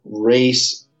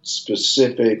race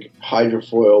specific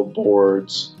hydrofoil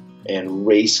boards and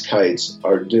race kites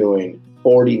are doing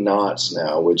 40 knots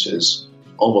now, which is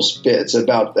almost fit.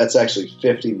 That's actually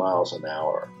 50 miles an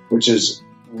hour, which is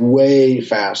way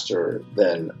faster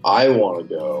than I want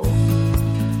to go.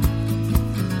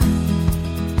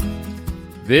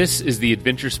 This is the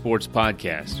Adventure Sports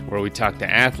Podcast, where we talk to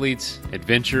athletes,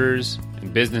 adventurers,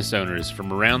 and business owners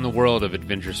from around the world of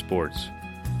adventure sports.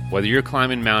 Whether you're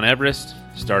climbing Mount Everest,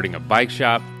 starting a bike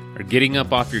shop, or getting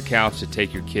up off your couch to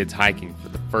take your kids hiking for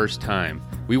the first time,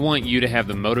 we want you to have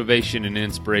the motivation and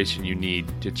inspiration you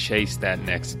need to chase that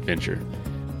next adventure.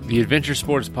 The Adventure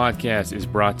Sports Podcast is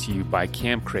brought to you by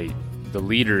Camp Crate, the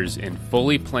leaders in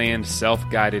fully planned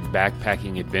self-guided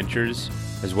backpacking adventures,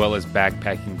 as well as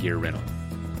backpacking gear rental.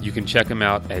 You can check them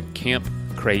out at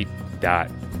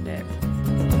campcrate.net.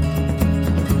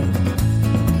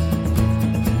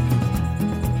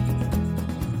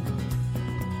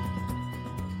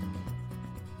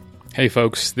 Hey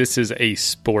folks, this is a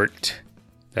sport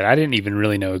that I didn't even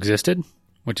really know existed,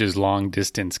 which is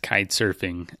long-distance kite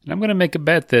surfing. And I'm going to make a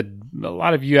bet that a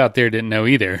lot of you out there didn't know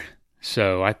either.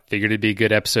 So I figured it'd be a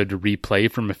good episode to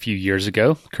replay from a few years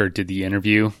ago. Kurt did the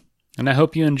interview, and I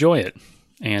hope you enjoy it.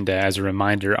 And as a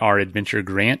reminder, our adventure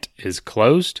grant is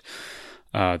closed,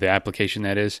 the application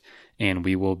that is, and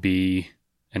we will be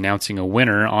announcing a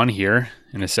winner on here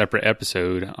in a separate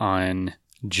episode on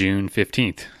June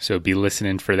 15th. So be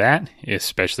listening for that,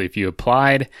 especially if you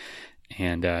applied.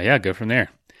 And go from there.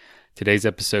 Today's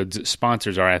episode's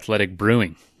sponsors are Athletic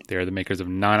Brewing. They're the makers of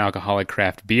non-alcoholic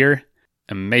craft beer.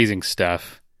 Amazing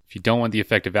stuff. If you don't want the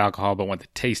effect of alcohol but want the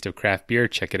taste of craft beer,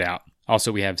 check it out.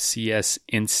 Also, we have CS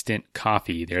Instant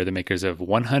Coffee. They're the makers of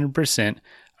 100%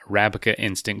 Arabica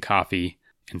Instant Coffee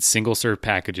in single-serve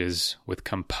packages with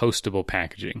compostable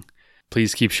packaging.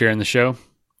 Please keep sharing the show.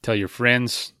 Tell your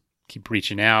friends. Keep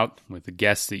reaching out with the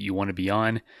guests that you want to be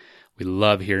on. We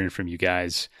love hearing from you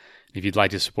guys. If you'd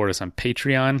like to support us on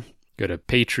Patreon, go to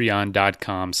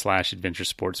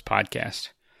patreon.com/adventuresportspodcast.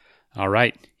 All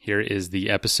right, here is the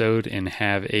episode, and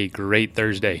have a great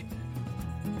Thursday.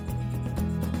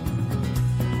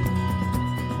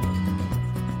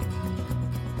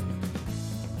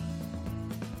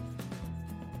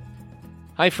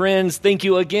 Hi, friends. Thank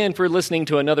you again for listening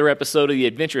to another episode of the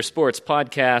Adventure Sports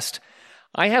Podcast.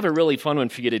 I have a really fun one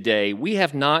for you today. We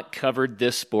have not covered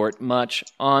this sport much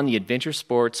on the Adventure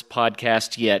Sports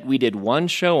Podcast yet. We did one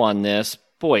show on this,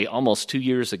 almost 2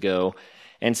 years ago.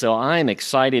 And so I'm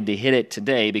excited to hit it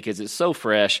today because it's so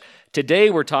fresh. Today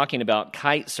we're talking about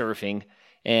kite surfing.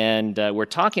 And we're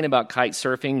talking about kite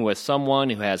surfing with someone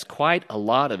who has quite a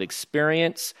lot of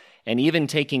experience and even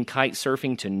taking kite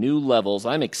surfing to new levels.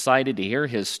 I'm excited to hear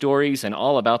his stories and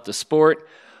all about the sport.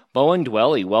 Bowen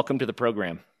Dwelly, welcome to the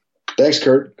program. Thanks,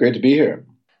 Kurt. Great to be here.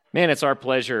 Man, it's our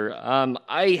pleasure.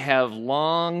 I have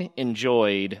long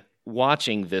enjoyed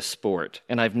watching this sport,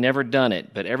 and I've never done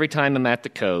it, but every time I'm at the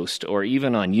coast or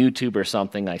even on YouTube or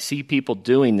something, I see people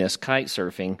doing this kite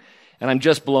surfing, and I'm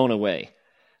just blown away.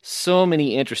 So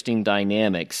many interesting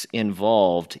dynamics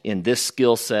involved in this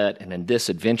skill set and in this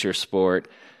adventure sport.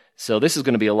 So this is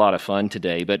going to be a lot of fun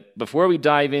today. But before we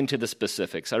dive into the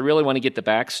specifics, I really want to get the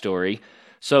backstory.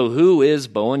 So who is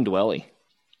Bowen Dwelly?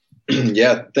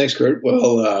 Yeah, thanks, Kurt.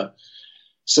 Well,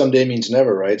 someday means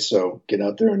never, right? So get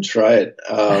out there and try it.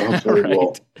 Hopefully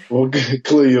right. we'll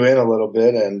clue you in a little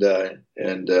bit and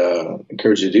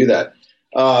encourage you to do that.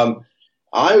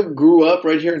 I grew up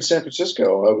right here in San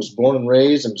Francisco. I was born and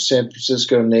raised. I'm a San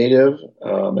Francisco native,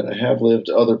 and I have lived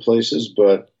other places,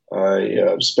 but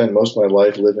I spent most of my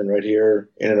life living right here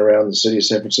in and around the city of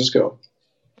San Francisco.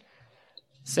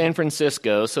 San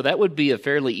Francisco, so that would be a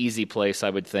fairly easy place, I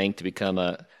would think, to become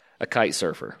a kite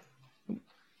surfer.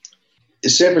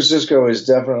 San Francisco is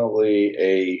definitely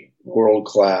a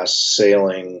world-class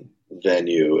sailing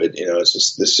venue. It's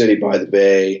just the city by the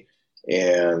bay,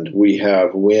 and we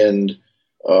have wind,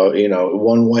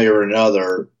 one way or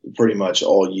another pretty much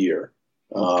all year.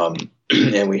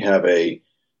 And we have a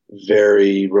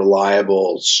very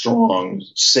reliable, strong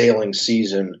sailing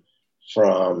season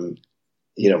from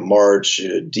March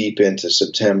deep into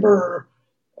September,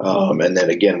 and then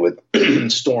again with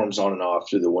storms on and off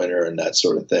through the winter and that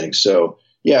sort of thing. So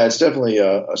yeah, it's definitely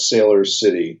a sailor's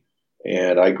city,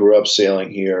 and I grew up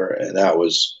sailing here, and that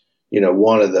was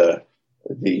one of the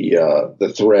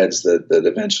threads that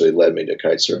eventually led me to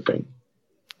kite surfing.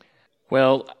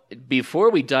 Well, before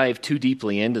we dive too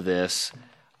deeply into this,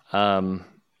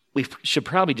 we should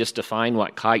probably just define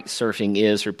what kite surfing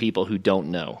is for people who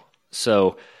don't know.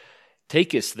 So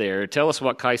take us there. Tell us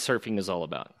what kite surfing is all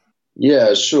about.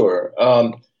 Yeah, sure.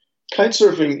 Kite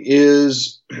surfing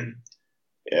is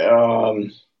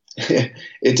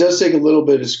It does take a little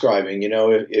bit of describing.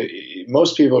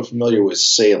 Most people are familiar with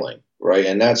sailing, right?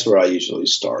 And that's where I usually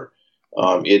start.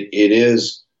 It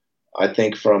is, I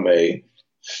think, from a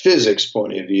physics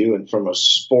point of view and from a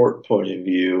sport point of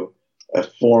view, a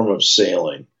form of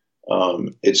sailing.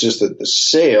 It's just that the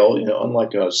sail,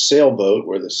 unlike a sailboat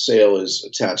where the sail is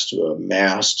attached to a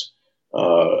mast,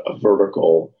 a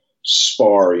vertical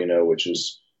spar, which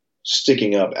is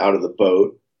sticking up out of the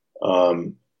boat.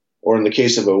 Or in the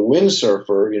case of a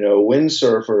windsurfer, a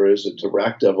windsurfer is a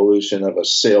direct evolution of a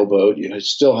sailboat. You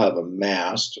still have a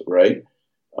mast, right,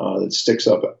 that sticks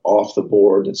up off the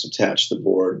board, that's attached to the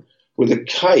board. With a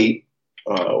kite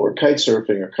or kite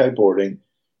surfing or kiteboarding,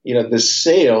 the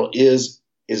sail is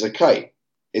a kite.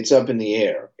 It's up in the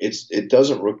air. It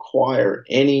doesn't require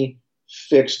any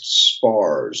fixed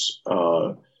spars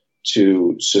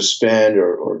to suspend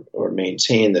or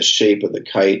maintain the shape of the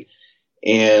kite,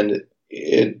 and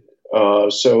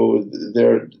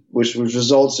which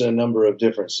results in a number of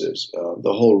differences.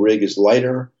 The whole rig is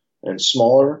lighter and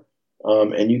smaller,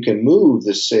 and you can move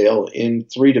the sail in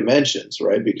 3 dimensions,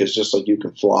 right? Because just like you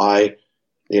can fly,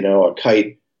 a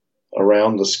kite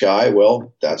around the sky,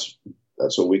 well, that's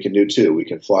what we can do too. We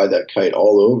can fly that kite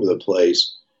all over the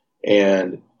place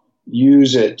and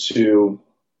use it to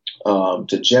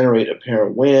generate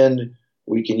apparent wind.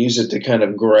 We can use it to kind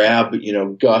of grab,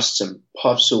 gusts and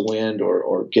puffs of wind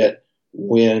or get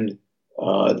wind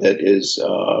that is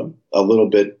a little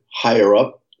bit higher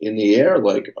up in the air.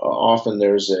 Like often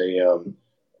there's a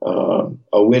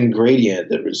wind gradient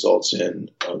that results in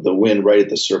the wind right at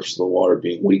the surface of the water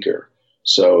being weaker.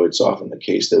 So it's often the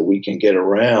case that we can get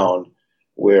around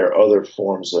where other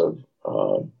forms of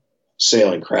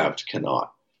sailing craft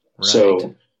cannot. Right.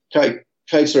 So kite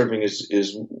surfing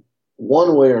is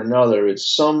one way or another.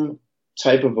 It's some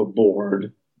type of a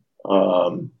board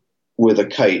with a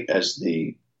kite as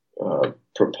the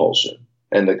propulsion,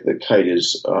 and the kite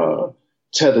is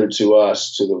tethered to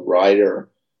us, to the rider,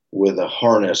 with a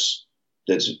harness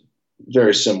that's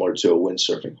very similar to a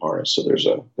windsurfing harness. So there's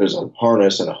a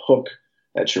harness and a hook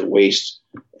at your waist,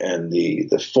 and the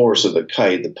force of the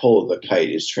kite, the pull of the kite,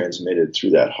 is transmitted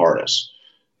through that harness.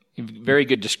 Very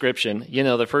good description.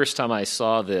 The first time I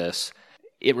saw this,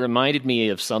 it reminded me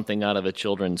of something out of a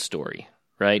children's story,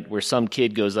 right? Where some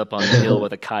kid goes up on the hill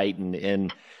with a kite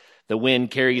and the wind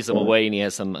carries him away and he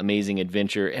has some amazing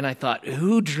adventure. And I thought,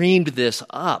 who dreamed this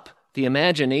up? The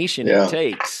imagination it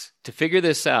takes to figure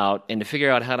this out and to figure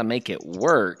out how to make it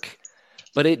work.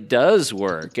 But it does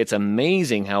work. It's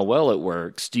amazing how well it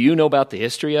works. Do you know about the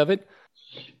history of it?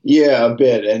 Yeah, a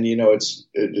bit. And,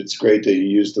 it's great that you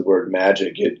use the word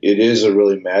magic. It is a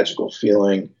really magical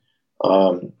feeling.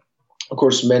 Of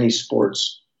course, many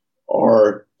sports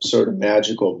are sort of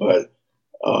magical, but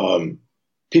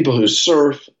people who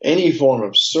surf, any form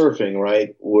of surfing,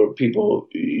 right,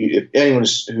 if anyone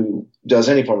who does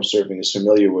any form of surfing is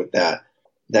familiar with that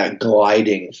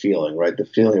gliding feeling, right, the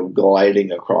feeling of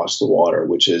gliding across the water,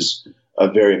 which is a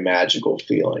very magical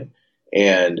feeling.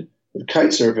 And with kite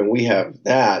surfing, we have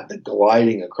the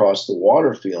gliding across the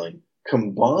water feeling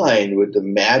combined with the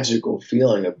magical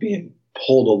feeling of being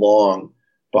pulled along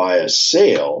by a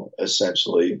sail,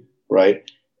 essentially, right?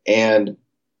 And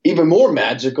even more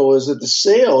magical is that the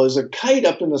sail is a kite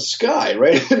up in the sky,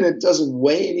 right? And it doesn't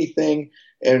weigh anything,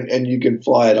 and you can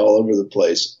fly it all over the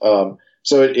place.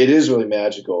 So it is really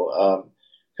magical.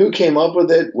 Who came up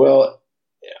with it? Well,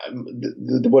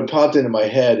 what popped into my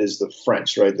head is the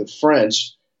French, right? The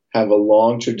French have a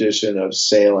long tradition of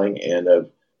sailing and of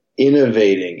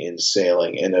innovating in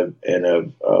sailing and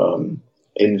of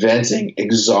inventing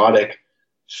exotic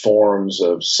forms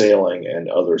of sailing and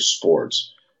other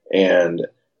sports. And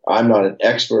I'm not an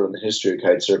expert on the history of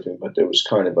kite surfing, but there was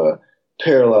kind of a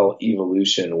parallel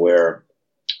evolution where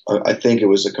I think it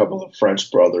was a couple of French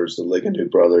brothers, the Ligonier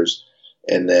brothers,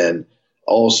 and then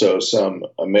also some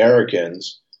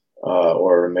Americans were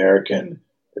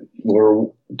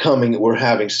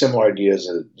having similar ideas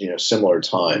at similar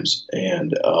times,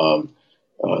 and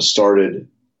started.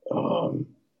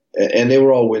 And they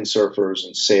were all windsurfers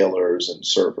and sailors and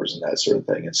surfers and that sort of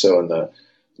thing. And so in the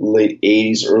late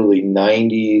 80s, early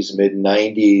 90s, mid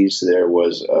 90s, there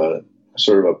was a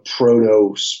sort of a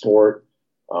proto sport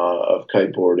of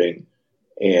kiteboarding.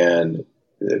 And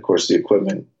of course, the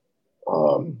equipment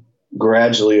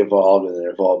gradually evolved, and it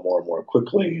evolved more and more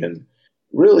quickly. And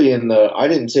really I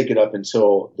didn't take it up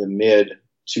until the mid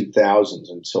 2000s,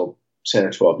 until 10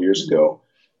 or 12 years ago.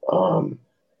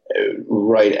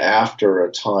 Right after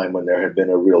a time when there had been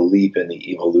a real leap in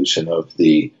the evolution of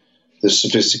the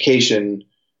sophistication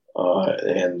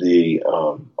and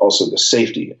also the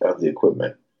safety of the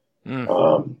equipment.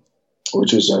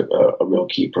 which is a real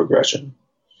key progression.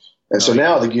 And so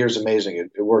now the gear is amazing.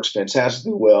 It works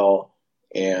fantastically well,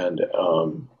 and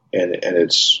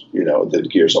it's the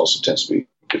gears also tends to be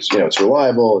it's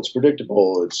reliable, it's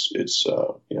predictable,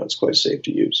 it's quite safe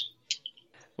to use.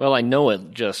 Well, I know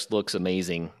it just looks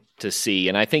amazing to see,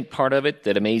 and I think part of it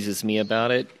that amazes me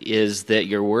about it is that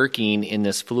you're working in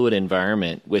this fluid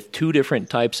environment with two different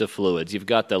types of fluids. You've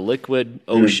got the liquid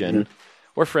ocean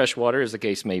or freshwater, as the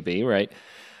case may be, right?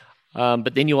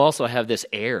 But then you also have this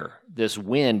air, this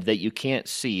wind that you can't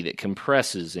see that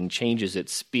compresses and changes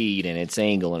its speed and its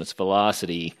angle and its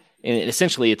velocity. And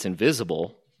essentially it's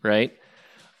invisible, right?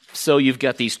 So you've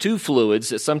got these two fluids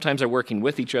that sometimes are working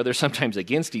with each other, sometimes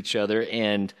against each other.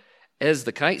 And as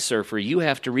the kite surfer, you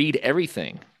have to read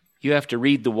everything. You have to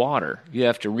read the water, you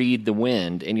have to read the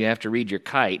wind, and you have to read your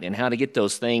kite and how to get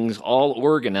those things all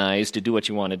organized to do what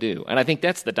you want to do. And I think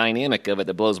that's the dynamic of it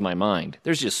that blows my mind.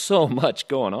 There's just so much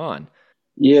going on.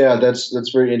 Yeah, that's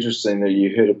very interesting that you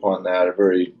hit upon that, a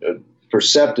very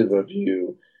perceptive of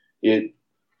you. It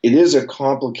is a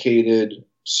complicated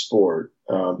sport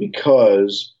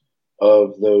because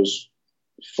of those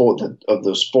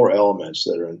four elements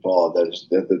that are involved. That is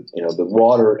the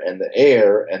water and the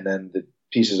air, and then the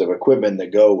pieces of equipment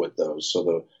that go with those.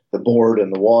 So the board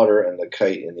and the water and the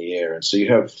kite in the air. And so you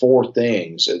have four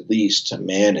things at least to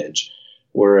manage.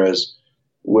 Whereas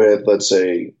with, let's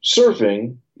say,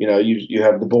 surfing, you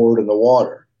have the board and the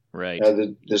water. Right. Now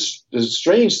the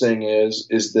strange thing is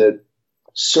that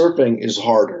surfing is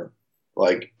harder.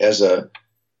 Like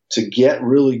to get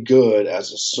really good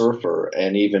as a surfer,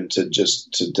 and even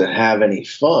to have any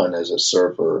fun as a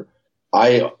surfer,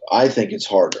 I think it's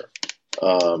harder.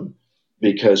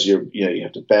 Because you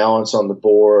have to balance on the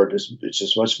board. It's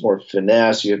just much more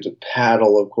finesse. You have to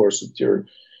paddle, of course, with your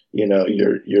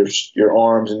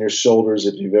arms and your shoulders.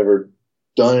 If you've ever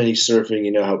done any surfing,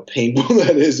 you know how painful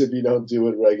that is if you don't do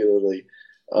it regularly.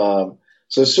 So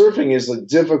surfing is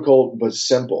difficult but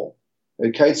simple.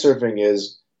 Kite surfing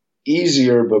is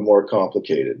easier but more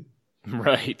complicated.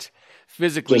 Right.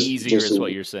 Physically easier is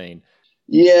what you're saying.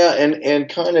 Yeah, and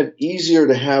kind of easier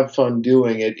to have fun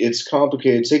doing it. It's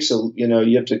complicated. It takes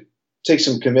you have to take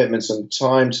some commitment, some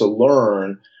time to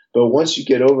learn. But once you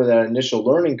get over that initial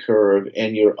learning curve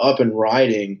and you're up and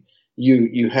riding,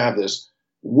 you have this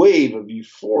wave of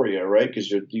euphoria, right?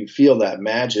 Because you feel that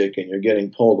magic and you're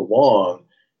getting pulled along.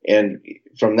 And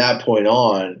from that point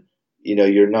on,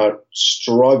 you're not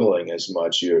struggling as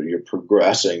much. You're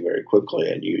progressing very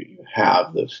quickly, and you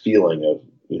have the feeling of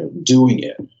doing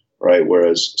it. Right.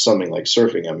 Whereas something like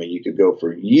surfing, I mean, you could go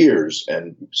for years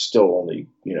and still only,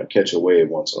 catch a wave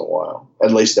once in a while.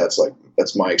 At least that's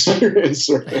my experience.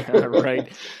 Right.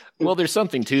 Well, there's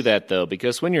something to that, though,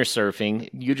 because when you're surfing,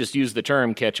 you just use the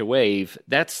term catch a wave.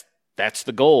 That's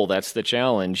the goal. That's the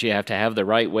challenge. You have to have the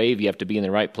right wave. You have to be in the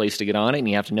right place to get on it, and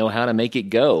you have to know how to make it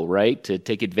go, right, to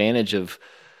take advantage of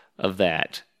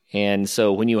that. And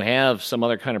so when you have some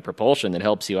other kind of propulsion that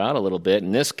helps you out a little bit,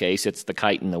 in this case, it's the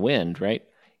kite and the wind, right?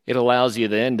 It allows you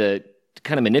then to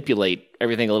kind of manipulate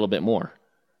everything a little bit more.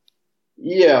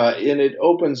 Yeah, and it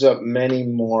opens up many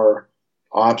more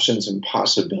options and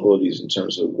possibilities in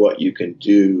terms of what you can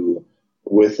do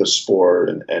with the sport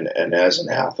and as an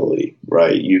athlete,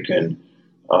 right? You can,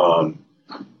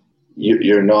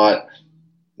 you're not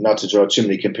to draw too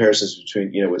many comparisons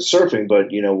between, with surfing, but,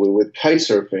 with kite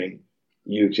surfing,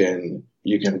 you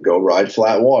can go ride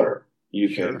flat water. You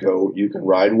can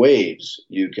ride waves,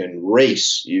 you can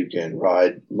race, you can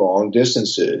ride long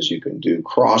distances, you can do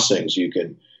crossings, you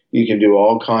can do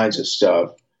all kinds of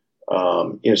stuff.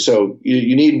 So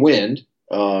you need wind,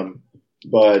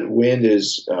 but wind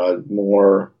is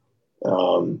more,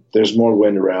 there's more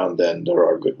wind around than there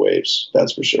are good waves.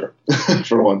 That's for sure,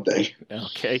 for one thing.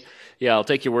 Okay. Yeah, I'll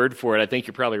take your word for it. I think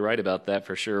you're probably right about that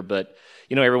for sure. But,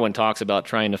 everyone talks about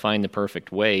trying to find the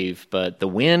perfect wave, but the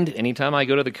wind, anytime I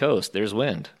go to the coast, there's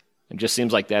wind. It just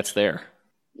seems like that's there.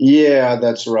 Yeah,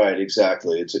 that's right.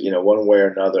 Exactly. It's, one way or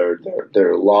another, there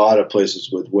are a lot of places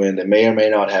with wind that may or may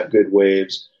not have good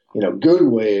waves. Good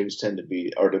waves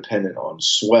are dependent on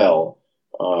swell,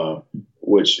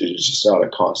 which is just not a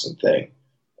constant thing.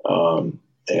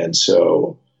 And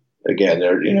so again,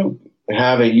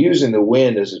 using the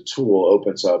wind as a tool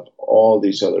opens up all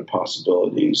these other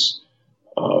possibilities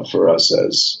for us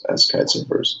as kite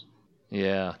surfers.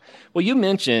 Yeah. Well, you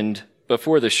mentioned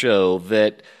before the show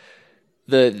that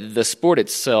the sport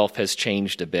itself has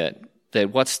changed a bit,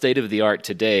 that what's state of the art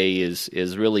today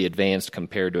is really advanced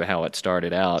compared to how it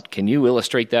started out. Can you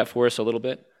illustrate that for us a little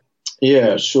bit?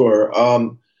 Yeah, sure.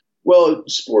 Well,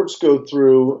 sports go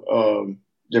through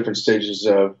different stages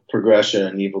of progression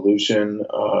and evolution.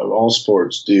 All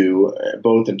sports do,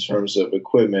 both in terms of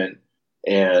equipment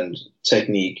and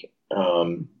technique.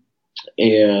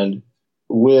 And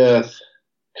with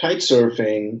kite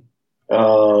surfing,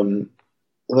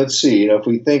 let's see, if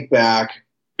we think back,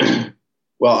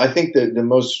 well, I think that the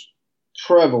most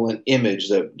prevalent image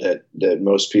that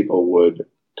most people would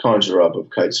conjure up of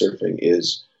kite surfing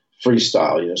is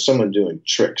freestyle, someone doing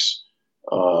tricks,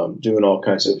 doing all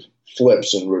kinds of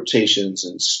flips and rotations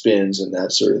and spins and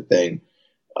that sort of thing.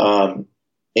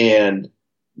 And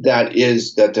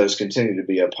that does continue to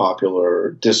be a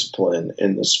popular discipline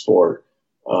in the sport.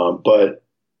 But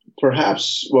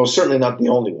perhaps, well, certainly not the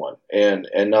only one, and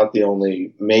not the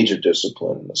only major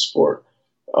discipline in the sport.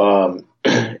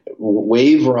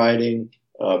 Wave riding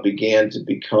began to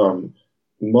become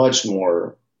much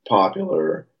more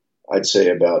popular, I'd say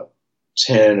about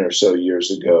 10 or so years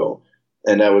ago.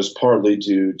 And that was partly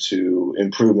due to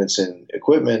improvements in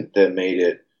equipment that made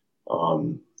it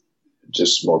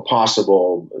just more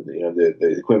possible.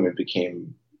 The equipment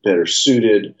became better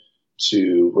suited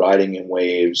to riding in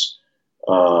waves.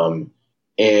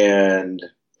 And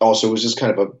also it was just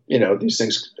kind of these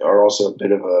things are also a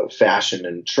bit of a fashion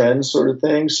and trend sort of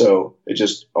thing. So it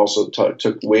just also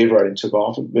wave riding took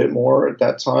off a bit more at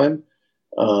that time.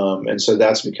 And so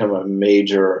that's become a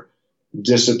major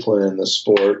discipline in the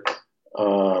sport.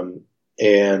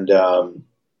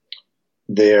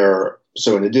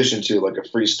 So in addition to like a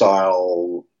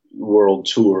freestyle world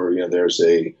tour, there's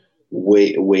a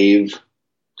wave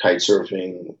kite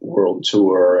surfing world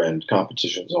tour and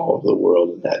competitions all over the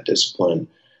world in that discipline.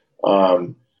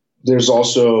 There's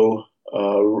also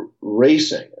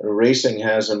racing. Racing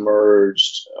has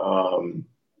emerged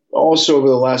also over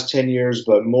the last 10 years,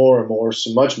 but more and more,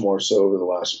 so much more so over the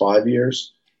last 5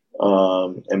 years.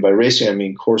 And by racing, I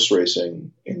mean course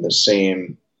racing in the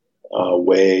same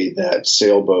way that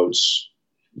sailboats,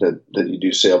 that you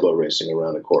do sailboat racing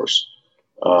around a course.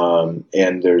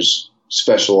 And there's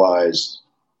specialized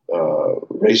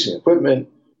racing equipment,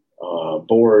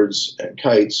 boards and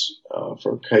kites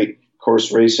for kite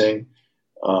course racing.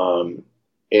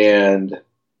 And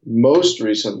most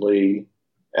recently,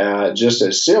 just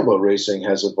as sailboat racing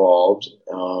has evolved,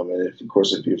 and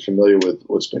if you're familiar with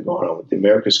what's been going on with the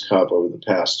America's Cup over the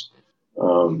past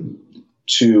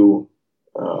two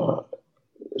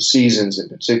seasons in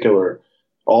particular,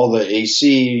 all the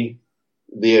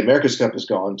the America's Cup has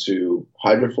gone to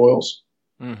hydrofoils,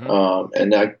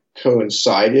 and that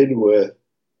coincided with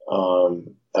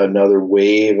another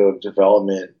wave of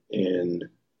development in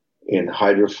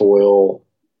hydrofoil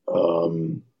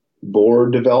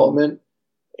board development.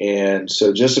 And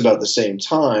so just about the same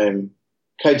time,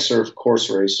 kite surf course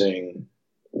racing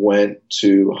went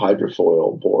to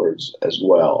hydrofoil boards as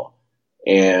well.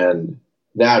 And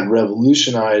that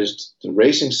revolutionized the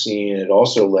racing scene. It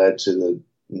also led to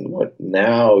what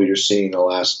now you're seeing the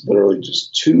last literally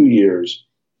just 2 years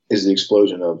is the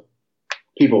explosion of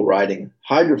people riding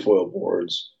hydrofoil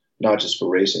boards, not just for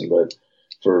racing, but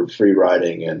for free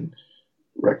riding and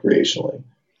recreationally.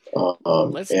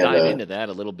 Let's dive into that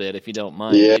a little bit, if you don't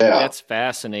mind. Yeah. That's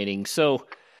fascinating. So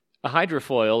a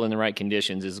hydrofoil in the right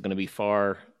conditions is going to be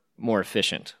far more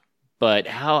efficient. But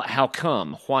how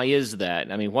come? Why is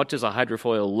that? I mean, what does a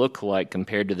hydrofoil look like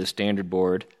compared to the standard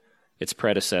board, its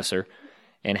predecessor,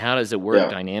 and how does it work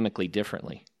dynamically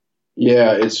differently?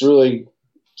 Yeah, it's really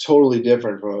totally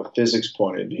different from a physics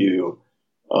point of view.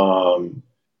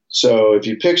 So if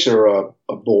you picture a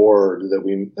board that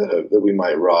we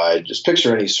might ride, just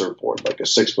picture any surfboard, like a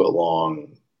 6 foot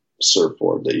long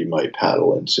surfboard that you might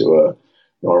paddle into a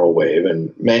normal wave.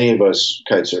 And many of us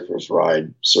kite surfers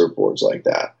ride surfboards like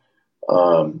that.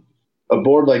 A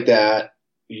board like that,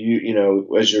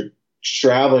 as you're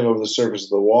traveling over the surface of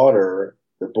the water,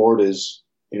 the board is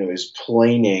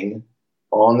planing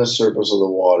on the surface of the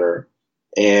water,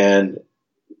 and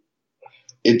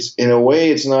it's in a way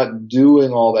it's not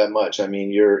doing all that much. I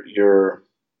mean, you're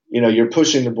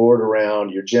pushing the board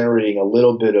around, you're generating a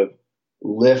little bit of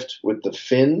lift with the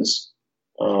fins,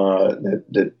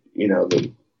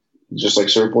 just like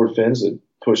surfboard fins that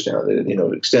push down,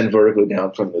 extend vertically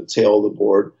down from the tail of the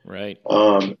board. Right.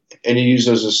 And you use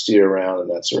those to steer around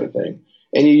and that sort of thing.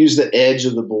 And you use the edge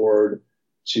of the board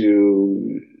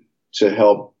to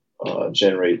help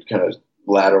generate kind of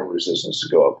lateral resistance to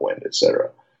go upwind, etc.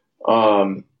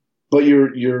 But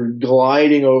you're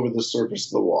gliding over the surface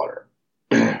of the water,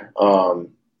 and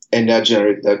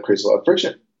that creates a lot of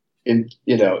friction.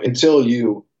 Until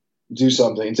you do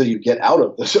something, until you get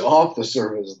off the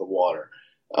surface of the water,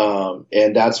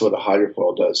 and that's what a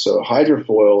hydrofoil does. So a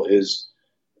hydrofoil is,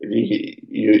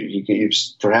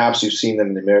 perhaps you've seen them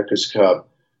in the America's Cup.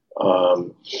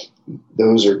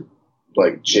 Those are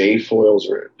like J foils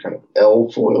or kind of L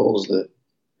foils that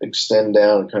extend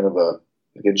down kind of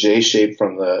like a J shape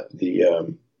from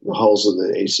the hulls of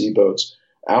the AC boats.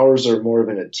 Ours are more of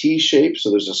in a T shape,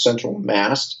 so there's a central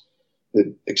mast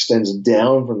that extends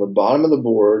down from the bottom of the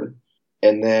board,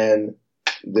 and then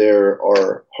there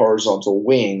are horizontal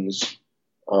wings,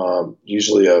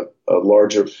 usually a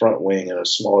larger front wing and a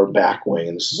smaller back wing,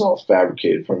 and this is all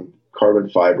fabricated from carbon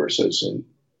fiber, so it's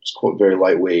quite very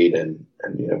lightweight and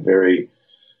very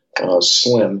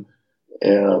slim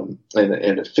and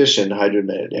efficient,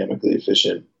 hydrodynamically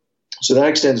efficient. So that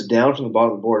extends down from the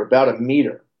bottom of the board about 1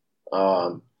 meter,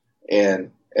 and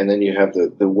then you have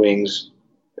the wings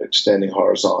extending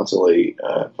horizontally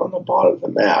from the bottom of the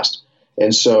mast.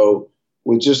 And so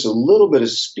with just a little bit of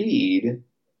speed,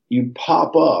 you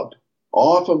pop up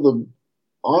off of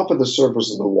the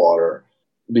surface of the water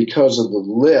because of the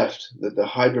lift that the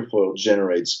hydrofoil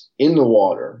generates in the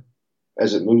water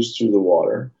as it moves through the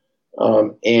water.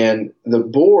 And the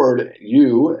board,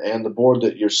 you and the board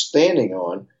that you're standing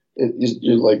on,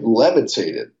 you're like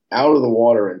levitated out of the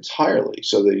water entirely,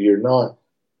 so that you're no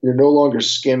longer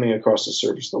skimming across the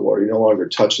surface of the water. You're no longer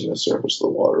touching the surface of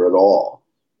the water at all.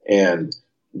 And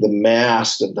the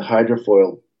mast of the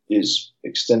hydrofoil is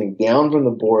extending down from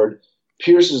the board,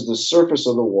 pierces the surface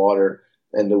of the water,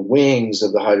 and the wings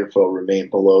of the hydrofoil remain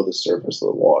below the surface of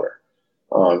the water.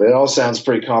 It all sounds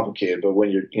pretty complicated, but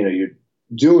when you're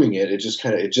doing it, it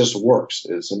just works.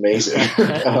 It's amazing.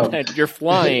 You're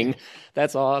flying.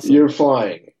 That's awesome. You're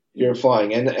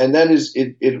flying, and that is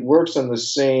it works on the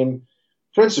same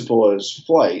principle as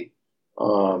flight.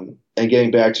 And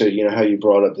getting back to how you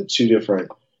brought up the two different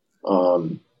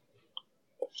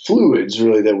fluids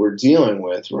really that we're dealing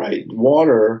with, right?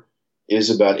 Water is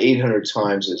about 800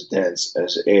 times as dense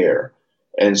as air,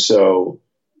 and so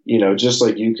just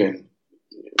like you can.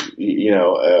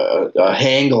 A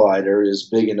hang glider is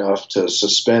big enough to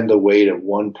suspend the weight of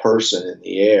one person in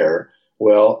the air.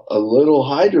 Well, a little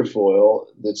hydrofoil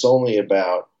that's only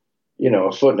about,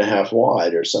 1.5 feet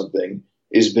wide or something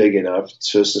is big enough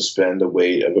to suspend the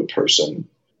weight of a person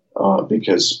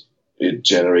because it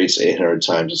generates 800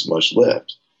 times as much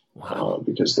lift. Wow.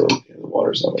 Because the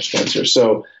water is that much denser.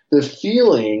 So the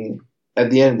feeling at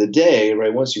the end of the day,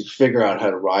 right, once you figure out how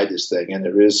to ride this thing, and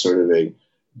there is sort of a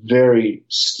very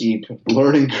steep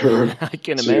learning curve. I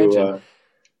can imagine.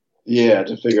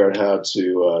 To figure out how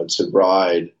to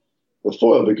ride the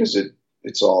foil, because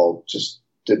it's all just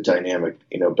the dynamic,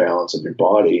 balance of your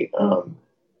body. But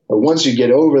once you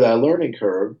get over that learning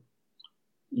curve,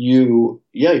 you're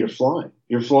flying.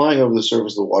 You're flying over the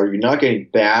surface of the water. You're not getting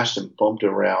bashed and bumped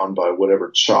around by whatever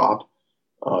chop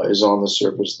is on the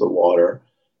surface of the water.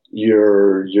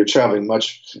 You're traveling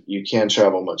you can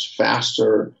travel much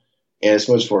faster. And it's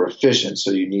much more efficient, so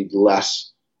you need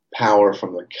less power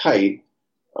from the kite,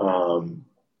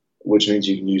 which means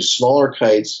you can use smaller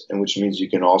kites, and which means you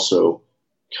can also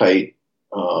kite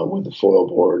with the foil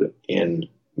board in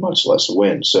much less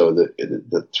wind. So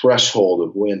the threshold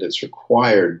of wind that's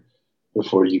required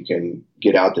before you can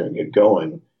get out there and get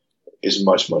going is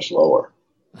much, much lower.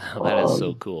 That is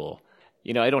so cool.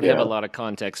 I don't have a lot of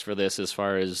context for this as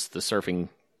far as the surfing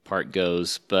part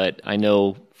goes, but I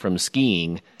know from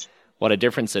skiing what a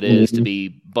difference it is to be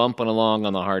bumping along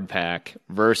on the hard pack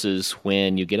versus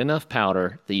when you get enough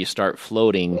powder that you start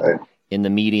floating in the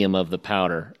medium of the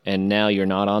powder. And now you're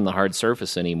not on the hard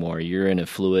surface anymore. You're in a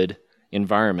fluid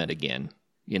environment again.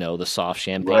 The soft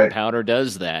champagne powder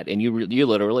does that. And you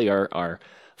literally are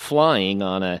flying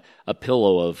on a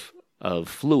pillow of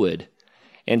fluid.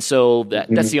 And so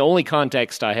that's the only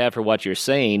context I have for what you're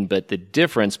saying. But the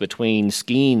difference between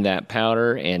skiing that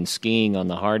powder and skiing on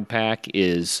the hard pack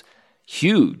is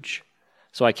huge.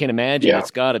 So I can imagine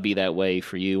it's got to be that way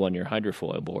for you on your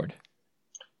hydrofoil board.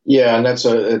 Yeah, and that's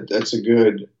a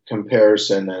good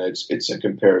comparison, and it's a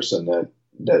comparison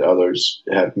that others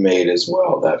have made as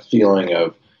well. That feeling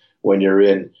of when you're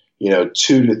in 2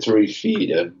 to 3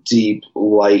 feet of deep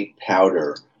light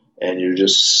powder, and you're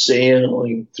just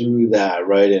sailing through that,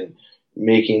 right, and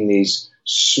making these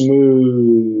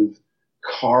smooth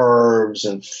carves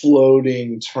and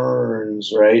floating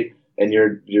turns, right. And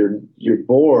your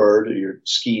board, or your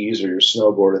skis or your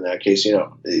snowboard in that case,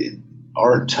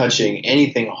 aren't touching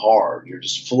anything hard. You're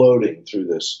just floating through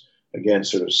this, again,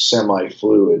 sort of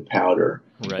semi-fluid powder.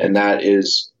 Right. And that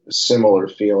is a similar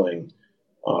feeling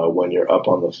when you're up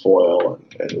on the foil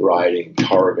and riding,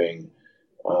 carving.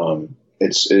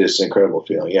 It's an incredible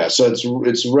feeling. Yeah, so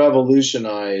it's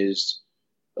revolutionized,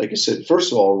 like I said,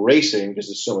 first of all, racing, because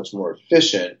it's so much more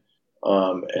efficient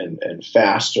and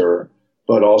faster,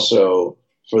 but also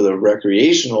for the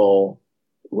recreational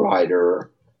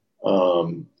rider.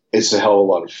 It's a hell of a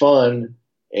lot of fun,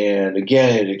 and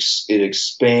again, it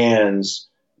expands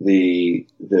the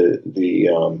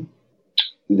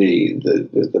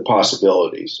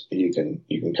possibilities. You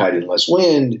can kite in less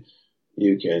wind.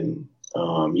 You can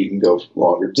go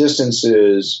longer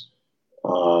distances.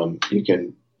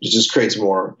 It just creates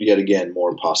more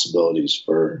possibilities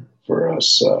for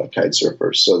us kite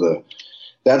surfers. So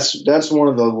that's one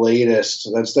of the latest.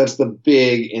 That's the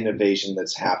big innovation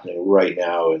that's happening right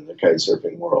now in the kite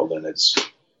surfing world, and it's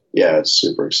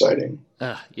super exciting.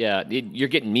 You're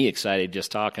getting me excited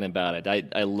just talking about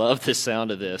it. I love the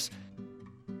sound of this.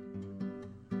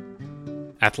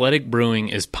 Athletic Brewing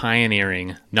is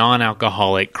pioneering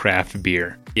non-alcoholic craft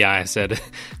beer. Yeah, I said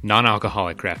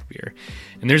non-alcoholic craft beer.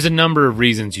 And there's a number of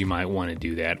reasons you might want to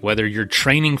do that, whether you're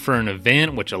training for an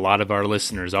event, which a lot of our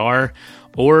listeners are,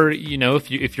 or, if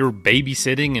you're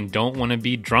babysitting and don't want to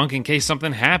be drunk in case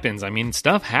something happens. I mean,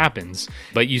 stuff happens,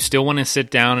 but you still want to sit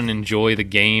down and enjoy the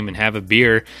game and have a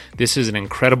beer. This is an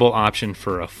incredible option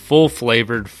for a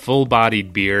full-flavored,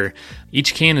 full-bodied beer.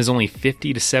 Each can is only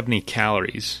 50 to 70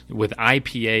 calories, with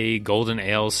IPA, golden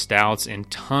ales, stouts, and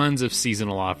tons of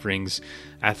seasonal offerings.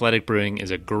 Athletic Brewing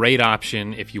is a great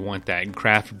option if you want that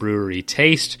craft brewery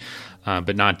taste,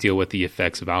 but not deal with the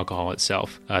effects of alcohol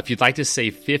itself. If you'd like to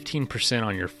save 15%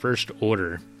 on your first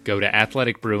order, go to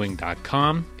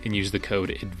athleticbrewing.com and use the code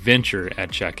ADVENTURE at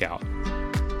checkout.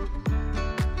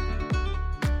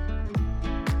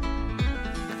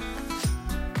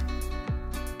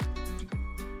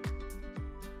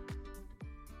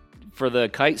 For the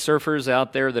kite surfers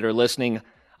out there that are listening,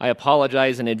 I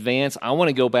apologize in advance. I want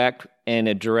to go back and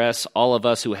address all of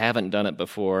us who haven't done it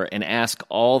before and ask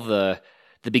all the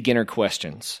beginner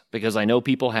questions, because I know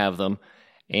people have them,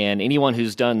 and anyone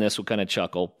who's done this will kind of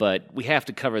chuckle, but we have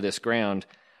to cover this ground.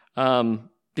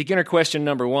 Beginner question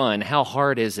number one, how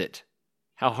hard is it?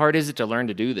 How hard is it to learn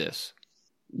to do this?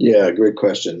 Yeah, great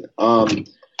question.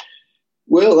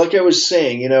 Well, like I was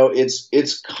saying,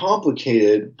 it's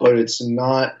complicated, but it's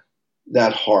not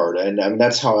that hard. And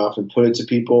that's how I often put it to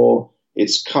people.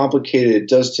 It's complicated. It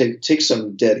does take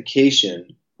some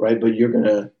dedication, right? But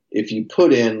if you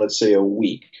put in, let's say, a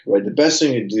week, right? The best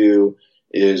thing to do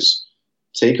is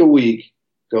take a week,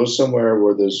 go somewhere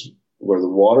where the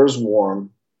water's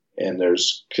warm and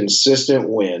there's consistent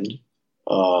wind.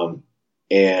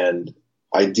 And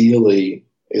ideally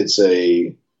it's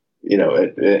and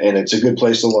it's a good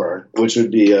place to learn, which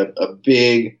would be a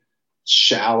big,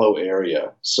 shallow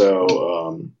area.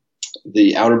 So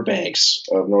the Outer Banks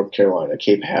of North Carolina,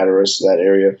 Cape Hatteras, that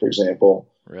area, for example,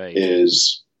 right,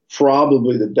 is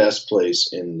probably the best place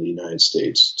in the United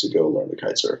States to go learn to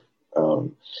kite surf.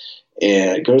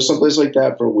 And go to someplace like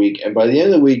that for a week, and by the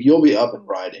end of the week, you'll be up and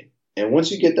riding. And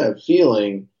once you get that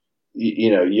feeling,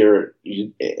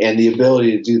 and the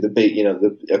ability to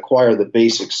do acquire the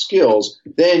basic skills,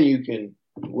 then you can,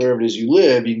 wherever it is you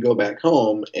live, you can go back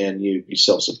home and you be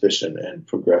self-sufficient and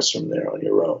progress from there on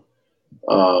your own.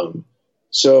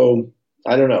 So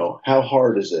I don't know, how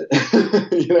hard is it?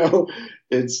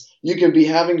 You can be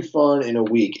having fun in a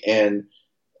week, and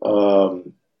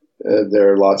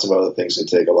there are lots of other things that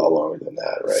take a lot longer than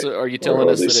that, right? So are you telling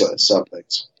us that some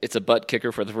things, it's a butt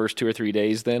kicker for the first 2 or 3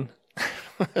 days then?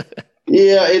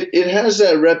 Yeah, it has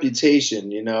that reputation,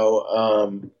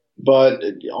 but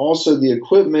also the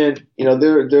equipment,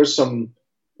 there's some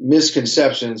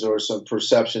misconceptions or some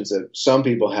perceptions that some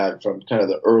people had from kind of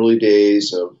the early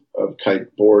days of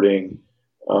kiteboarding,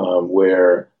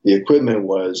 where the equipment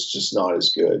was just not as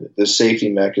good. The safety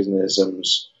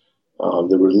mechanisms,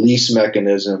 the release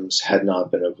mechanisms had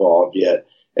not been evolved yet.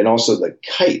 And also the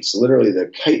kites, literally the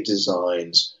kite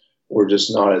designs were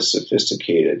just not as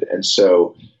sophisticated. And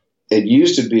so it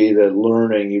used to be that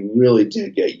learning, you really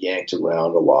did get yanked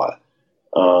around a lot.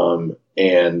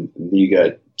 And you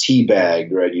got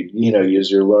teabagged, right?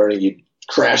 As you're learning, you'd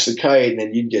crash the kite and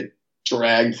then you'd get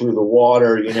dragged through the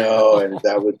water, and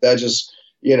that just,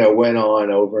 went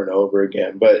on over and over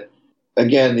again. But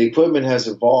again, the equipment has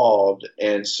evolved.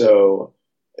 And so,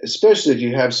 especially if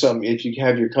you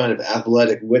have your kind of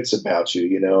athletic wits about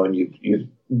you, and you've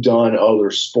done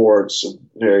other sports of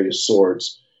various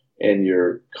sorts, and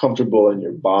you're comfortable in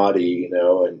your body,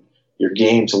 and you're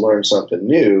game to learn something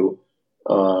new.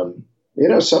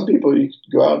 Some people, you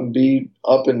go out and be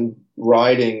up and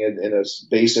riding in a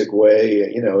basic way,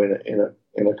 in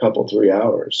a couple, 3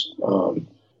 hours.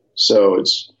 So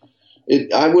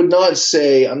I would not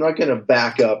say, I'm not going to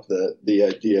back up the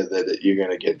idea that you're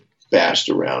going to get bashed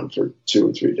around for 2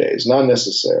 or 3 days. Not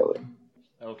necessarily.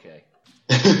 Okay.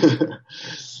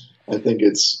 I think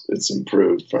it's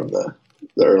improved from the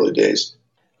early days.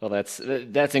 Well, that's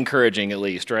encouraging at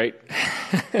least, right?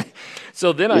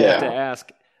 So then I have to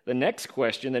ask the next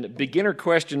question, and beginner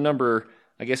question number,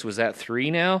 I guess, was that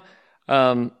 3 now?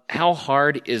 How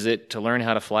hard is it to learn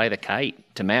how to fly the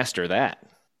kite, to master that?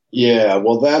 Yeah,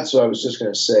 well, that's what I was just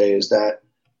going to say, is that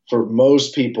for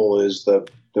most people is the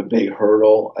big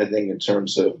hurdle, I think, in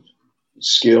terms of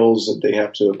skills that they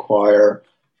have to acquire.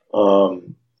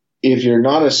 If you're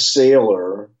not a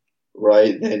sailor,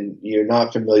 right, then you're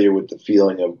not familiar with the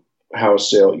feeling of how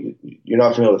you're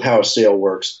not familiar with how a sail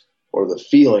works or the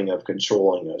feeling of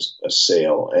controlling a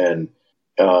sail. And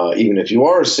even if you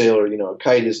are a sailor, a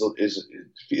kite is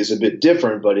a bit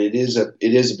different, but it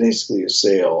is basically a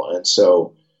sail. And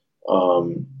so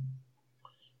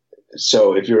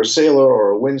if you're a sailor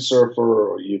or a windsurfer,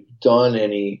 or you've done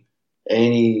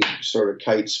any sort of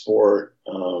kite sport,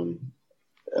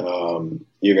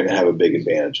 you're going to have a big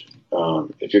advantage.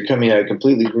 If you're coming at it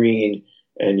completely green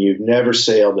and you've never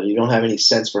sailed and you don't have any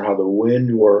sense for how the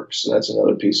wind works, that's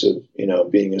another piece of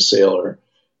being a sailor.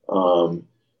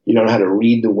 You don't know how to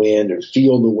read the wind or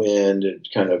feel the wind, and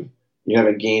you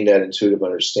haven't gained that intuitive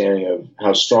understanding of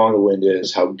how strong the wind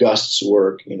is, how gusts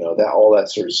work, all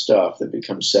that sort of stuff that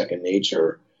becomes second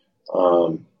nature.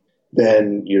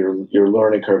 Then your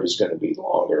learning curve is going to be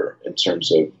longer in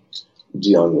terms of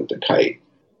dealing with the kite.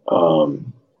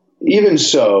 Even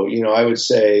so, I would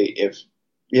say if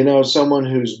someone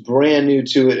who's brand new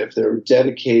to it, if they're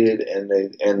dedicated and they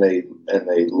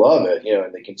love it,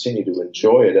 and they continue to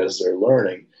enjoy it as they're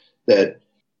learning, that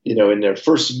in their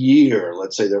first year,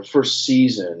 let's say their first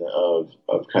season of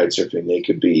kite surfing, they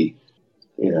could be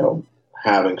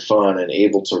having fun and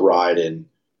able to ride in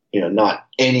not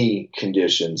any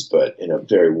conditions, but in a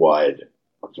very wide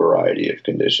variety of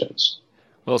conditions.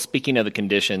 Well, speaking of the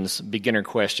conditions, beginner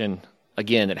question,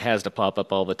 again, it has to pop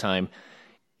up all the time.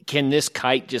 Can this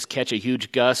kite just catch a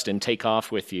huge gust and take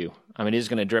off with you? I mean, is it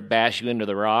going to bash you into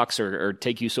the rocks or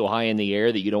take you so high in the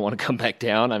air that you don't want to come back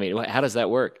down? I mean, how does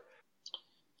that work?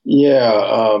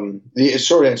 Yeah, the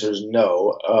short answer is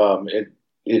no.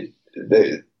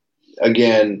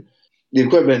 Again, the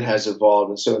equipment has evolved,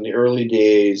 and so in the early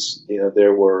days,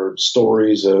 there were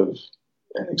stories of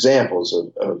and examples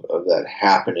of that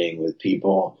happening with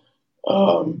people,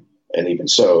 and even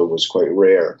so, it was quite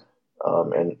rare,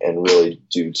 and really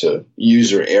due to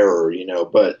user error,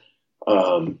 But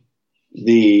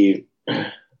the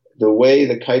way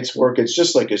the kites work, it's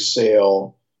just like a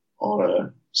sail on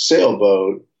a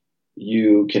sailboat.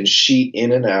 You can sheet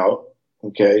in and out.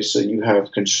 Okay, so you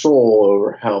have control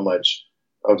over how much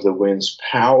of the wind's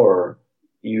power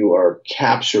you are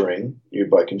capturing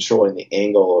by controlling the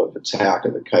angle of attack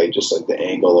of the kite, just like the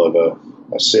angle of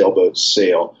a sailboat's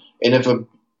sail. And if a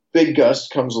big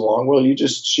gust comes along, well, you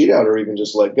just sheet out or even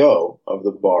just let go of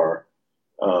the bar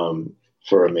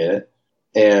for a minute.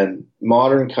 And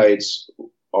modern kites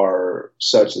are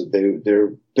such that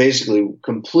they're basically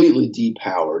completely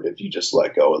depowered if you just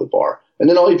let go of the bar. And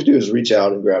then all you have to do is reach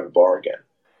out and grab the bar again.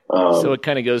 So it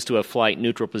kind of goes to a flight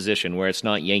neutral position where it's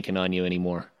not yanking on you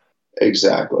anymore.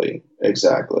 Exactly.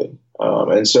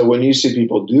 And so when you see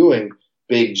people doing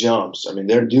big jumps, I mean,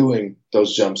 they're doing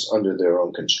those jumps under their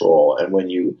own control. And when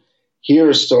you hear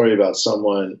a story about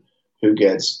someone who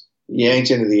gets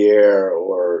yanked into the air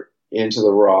or into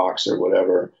the rocks or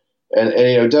whatever, and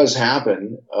it does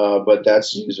happen, but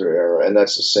that's user error. And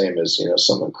that's the same as,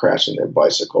 someone crashing their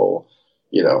bicycle,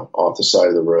 off the side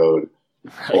of the road.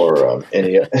 Right. Or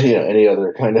any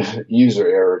other kind of user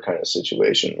error kind of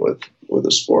situation with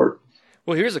a sport.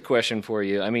 Well, here's a question for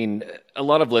you. I mean, a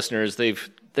lot of listeners, they've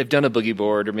done a boogie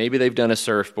board, or maybe they've done a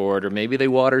surfboard, or maybe they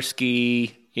water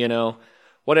ski,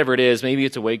 whatever it is. Maybe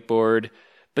it's a wakeboard,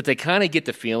 but they kind of get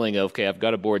the feeling of, okay, I've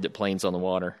got a board that planes on the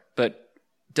water. But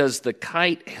does the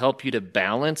kite help you to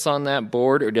balance on that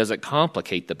board, or does it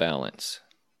complicate the balance?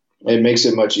 It makes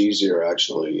it much easier,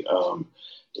 actually.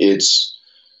 It's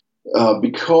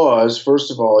because,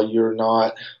 first of all, you're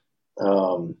not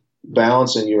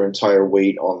balancing your entire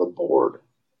weight on the board.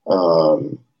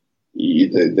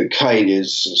 The kite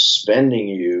is suspending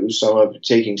you,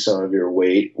 taking some of your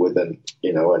weight with an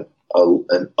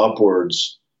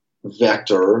upwards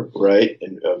vector, right,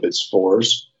 of its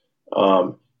force,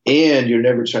 and you're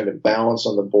never trying to balance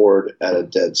on the board at a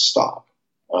dead stop.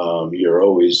 You're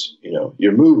always,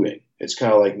 you're moving. It's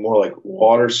kind of more like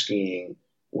water skiing,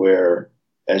 where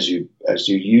as you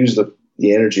use the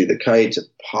energy of the kite to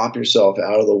pop yourself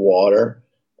out of the water,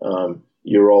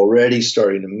 you're already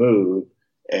starting to move,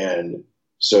 and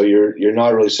so you're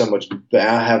not really so much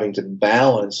having to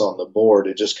balance on the board.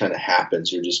 It just kind of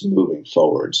happens. You're just moving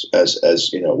forwards as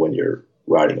when you're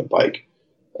riding a bike.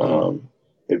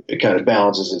 It kind of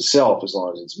balances itself as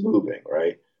long as it's moving,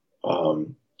 right?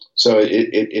 So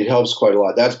it helps quite a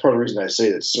lot. That's part of the reason I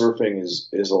say that surfing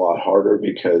is a lot harder,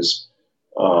 because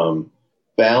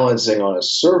balancing on a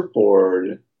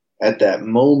surfboard at that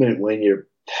moment when you're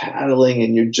paddling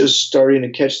and you're just starting to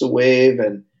catch the wave,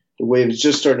 and the wave is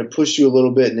just starting to push you a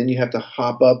little bit, and then you have to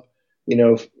hop up,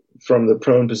 from the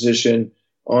prone position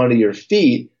onto your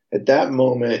feet. At that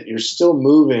moment, you're still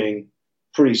moving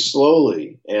pretty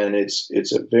slowly, and it's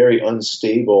a very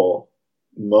unstable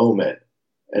moment.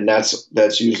 And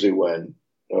that's usually when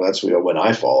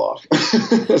I fall off.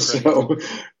 So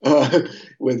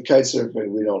with kite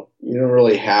surfing, you don't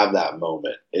really have that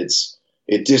moment.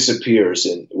 It disappears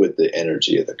with the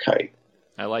energy of the kite.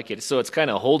 I like it. So it's kind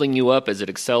of holding you up as it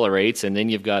accelerates, and then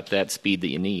you've got that speed that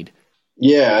you need.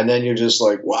 Yeah, and then you're just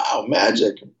like, wow,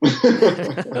 magic.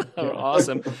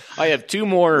 Awesome. I have two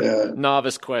more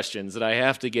novice questions that I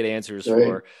have to get answers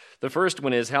for. The first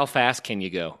one is, how fast can you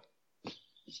go?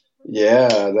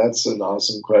 Yeah, that's an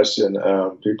awesome question.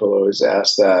 People always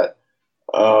ask that.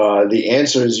 The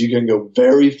answer is you can go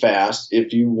very fast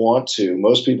if you want to.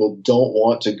 Most people don't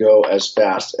want to go as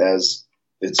fast as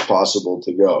it's possible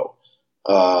to go.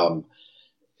 On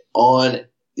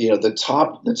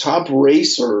the top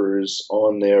racers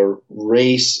on their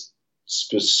race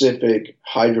specific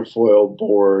hydrofoil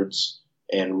boards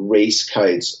and race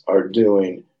kites are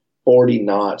doing 40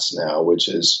 knots now, which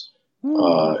is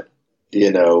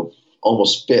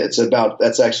almost fit.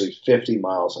 That's actually 50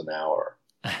 miles an hour,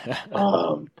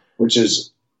 which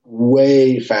is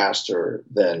way faster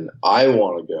than I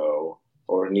want to go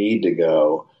or need to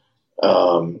go.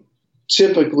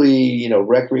 Typically,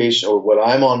 recreation, or what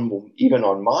I'm on, even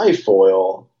on my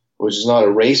foil, which is not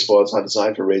a race foil, it's not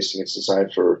designed for racing, it's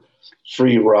designed for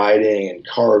free riding and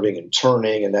carving and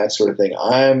turning and that sort of thing.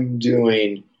 I'm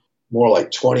doing more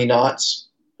like 20 knots,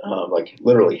 like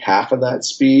literally half of that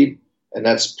speed. And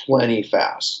that's plenty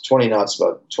fast. 20 knots,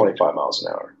 about 25 miles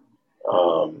an hour.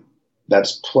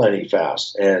 That's plenty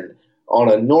fast. And on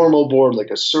a normal board, like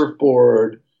a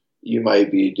surfboard, you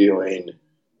might be doing,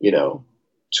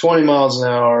 20 miles an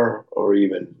hour or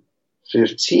even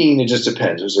 15. It just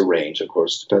depends. There's a range, of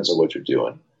course. It depends on what you're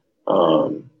doing.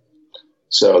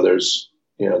 So there's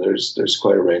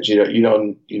quite a range. You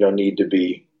don't need to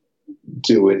be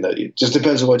doing that. It just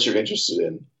depends on what you're interested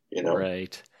in,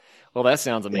 Right. Well, that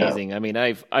sounds amazing. Yeah. I mean,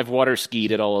 I've water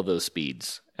skied at all of those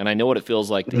speeds, and I know what it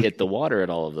feels like to hit the water at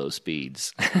all of those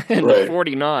speeds. And the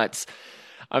 40 knots.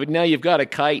 I mean, now you've got a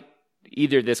kite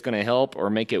either that's going to help or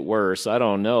make it worse. I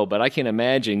don't know, but I can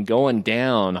imagine going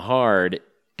down hard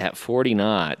at 40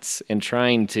 knots and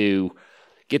trying to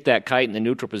get that kite in the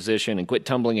neutral position and quit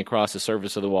tumbling across the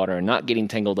surface of the water and not getting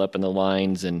tangled up in the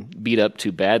lines and beat up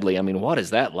too badly. I mean, what is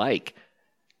that like?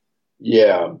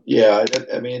 Yeah.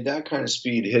 I mean, that kind of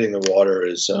speed hitting the water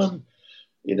is,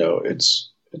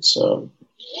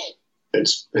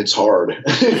 it's hard.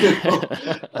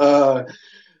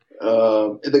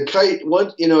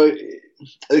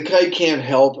 The kite can't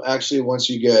help actually once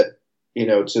you get,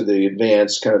 to the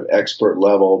advanced kind of expert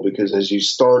level, because as you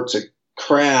start to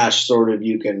crash, sort of,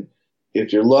 you can,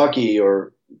 if you're lucky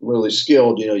or really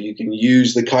skilled, you can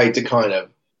use the kite to kind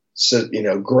of,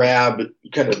 grab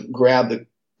the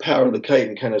power of the kite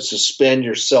and kind of suspend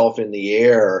yourself in the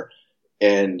air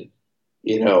and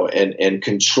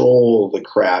control the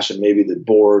crash, and maybe the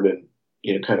board and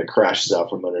kind of crashes out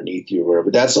from underneath you or whatever.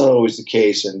 But that's not always the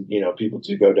case, and people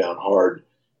do go down hard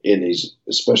in these,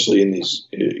 especially in these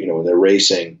when they're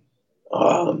racing.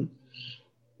 But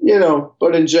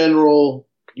in general,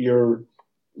 you're,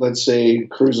 let's say,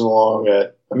 cruising along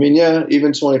at,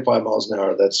 even 25 miles an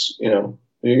hour. That's you're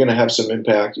going to have some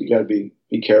impact. You got to be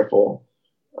careful.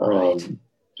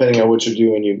 Depending on what you're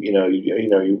doing,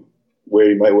 you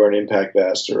might wear an impact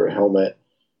vest or a helmet.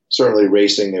 Certainly,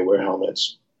 racing, they wear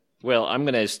helmets. Well, I'm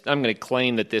gonna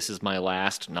claim that this is my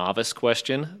last novice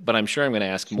question, but I'm sure I'm going to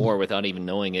ask more without even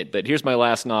knowing it. But here's my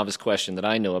last novice question that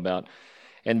I know about,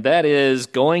 and that is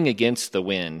going against the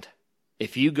wind.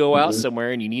 If you go out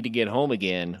somewhere and you need to get home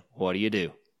again, what do you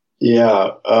do?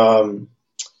 Yeah,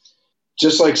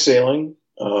 just like sailing.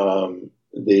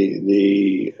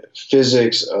 The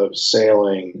physics of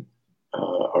sailing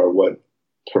are what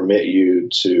permit you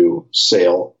to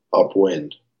sail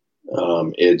upwind.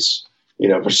 It's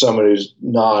for someone who's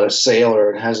not a sailor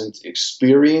and hasn't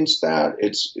experienced that,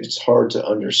 it's hard to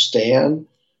understand.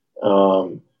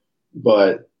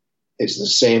 But it's the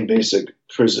same basic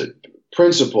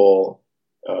principle,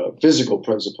 physical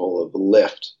principle of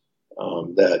lift,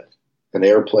 that an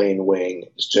airplane wing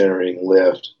is generating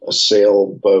lift, a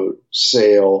sailboat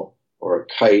sail or a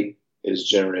kite is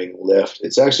generating lift.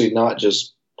 It's actually not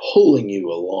just pulling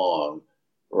you along,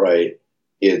 right?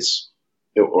 It's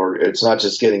or it's not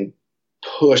just getting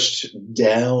pushed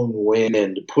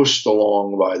downwind, pushed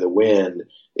along by the wind.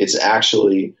 It's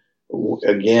actually,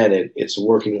 again, it's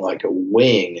working like a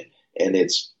wing, and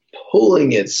it's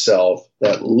pulling itself.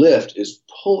 That lift is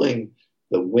pulling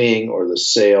the wing or the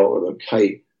sail or the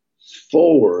kite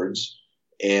forwards.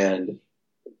 And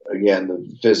again,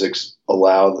 the physics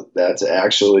allow that to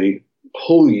actually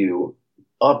pull you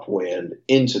upwind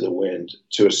into the wind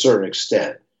to a certain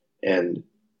extent. And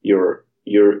your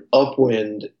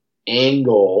upwind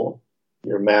angle,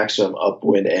 your maximum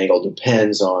upwind angle,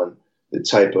 depends on the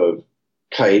type of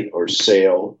kite or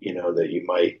sail, that you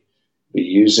might be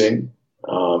using,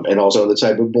 and also the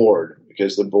type of board,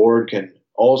 because the board can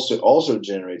also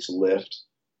generates lift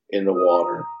in the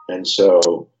water. And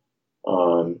so,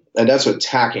 and that's what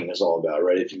tacking is all about,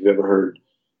 right? If you've ever heard,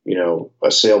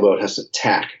 a sailboat has to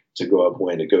tack to go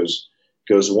upwind. It goes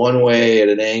one way at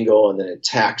an angle, and then it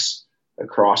tacks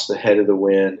across the head of the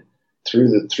wind through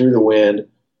the wind,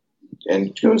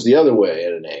 and goes the other way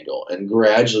at an angle, and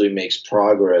gradually makes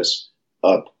progress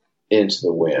up into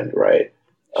the wind, right?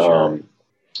 Sure.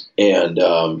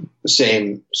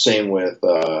 Same with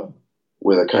a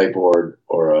kiteboard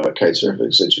or a kite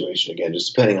surfing situation. Again,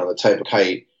 just depending on the type of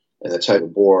kite and the type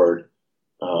of board,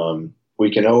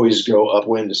 we can always go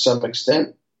upwind to some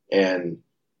extent. And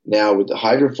now with the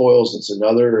hydrofoils, it's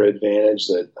another advantage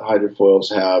that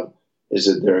hydrofoils have, is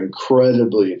that they're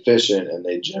incredibly efficient and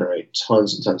they generate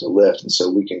tons and tons of lift. And so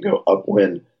we can go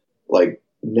upwind like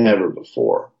never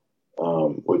before,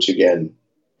 which again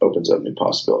opens up new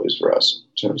possibilities for us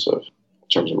in terms of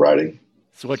riding.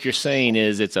 So what you're saying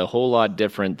is it's a whole lot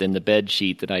different than the bed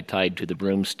sheet that I tied to the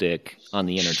broomstick on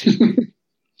the inner tube.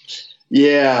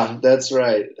 Yeah, that's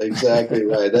right. Exactly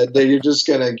right. That you're just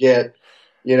going to get,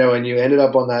 and you ended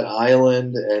up on that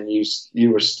island and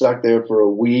you were stuck there for a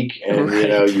week, and,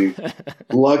 Right. you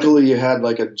luckily you had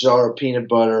like a jar of peanut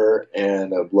butter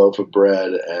and a loaf of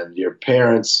bread, and your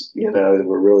parents,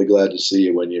 were really glad to see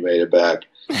you when you made it back.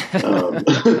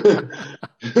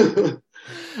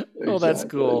 Oh, that's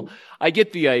cool. I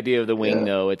get the idea of the wing,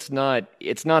 though. It's not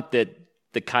that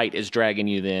the kite is dragging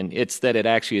you then. It's that it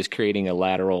actually is creating a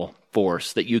lateral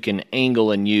force that you can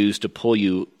angle and use to pull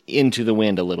you into the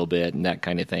wind a little bit and that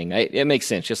kind of thing. It makes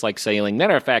sense, just like sailing.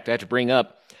 Matter of fact, I have to bring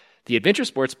up the Adventure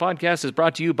Sports Podcast is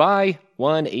brought to you by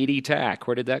 180 Tack.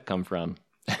 Where did that come from?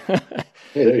 Hey,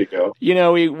 there you go.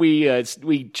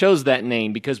 We chose that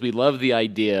name because we love the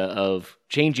idea of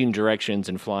changing directions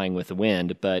and flying with the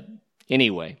wind. But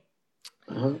anyway.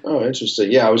 Oh, interesting.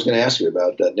 Yeah, I was going to ask you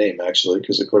about that name, actually,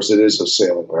 because, of course, it is a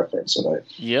sailing reference.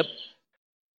 Yep.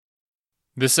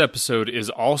 This episode is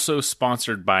also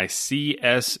sponsored by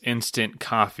CS Instant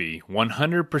Coffee,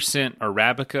 100%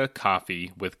 Arabica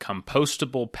coffee with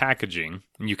compostable packaging.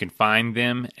 And you can find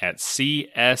them at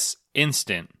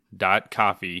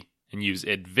csinstant.coffee and use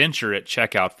adventure at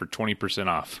checkout for 20%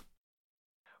 off.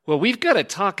 Well, we've got to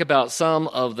talk about some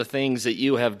of the things that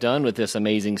you have done with this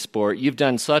amazing sport. You've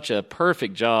done such a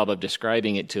perfect job of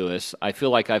describing it to us. I feel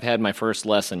like I've had my first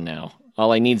lesson now.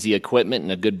 All I need is the equipment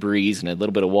and a good breeze and a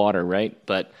little bit of water, right?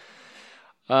 But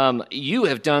you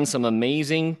have done some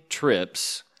amazing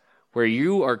trips where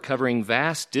you are covering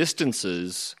vast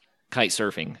distances kite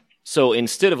surfing. So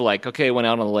instead of like, okay, I went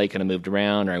out on the lake and I moved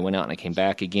around, or I went out and I came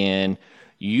back again,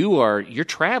 you're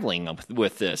traveling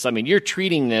with this. I mean, you're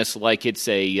treating this like it's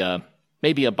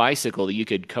maybe a bicycle that you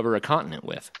could cover a continent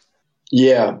with.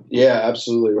 Yeah,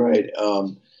 absolutely right.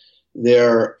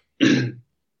 There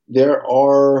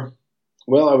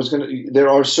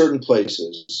are certain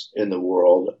places in the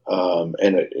world,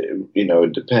 and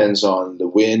it depends on the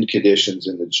wind conditions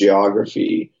and the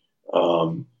geography,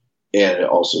 and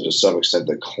also to some extent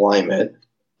the climate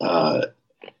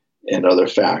and other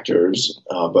factors.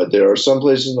 But there are some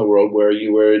places in the world where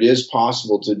it is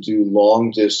possible to do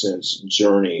long distance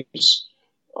journeys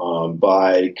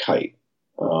by kite,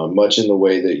 much in the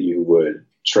way that you would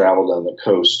travel down the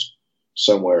coast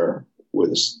somewhere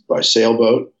by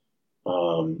sailboat.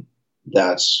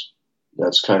 That's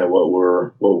kind of what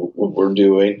we're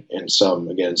doing in some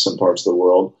parts of the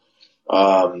world.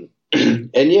 And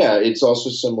yeah, it's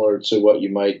also similar to what you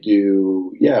might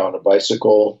do, on a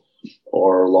bicycle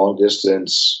or long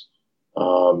distance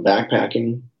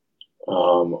backpacking,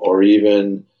 or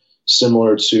even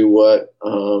similar to what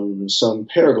some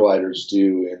paragliders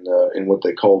do in what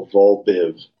they call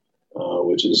volbiv,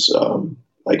 which is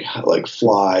like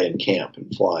fly and camp,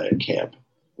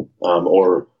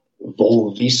 or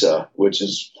Volvisa, which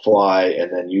is fly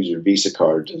and then use your Visa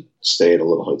card to stay at a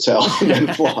little hotel, and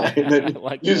then fly and then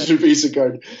use your Visa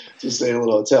card to stay at a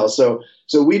little hotel. So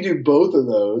we do both of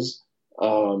those.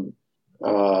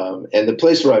 And the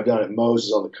place where I've done it most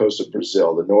is on the coast of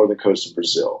Brazil, the northern coast of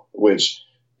Brazil, which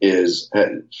is,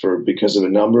 because of a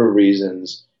number of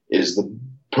reasons, is the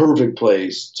perfect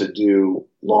place to do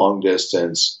long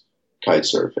distance kite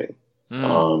surfing.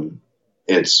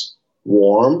 It's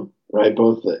warm, right?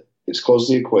 It's close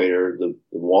to the equator. The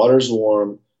water's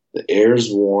warm, the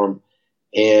air's warm.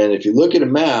 And if you look at a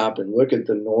map and look at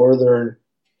the northern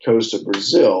coast of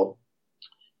Brazil,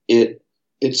 it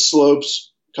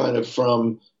slopes kind of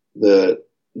from the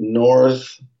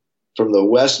west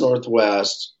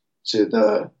northwest to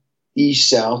the east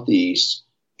southeast,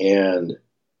 and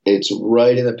it's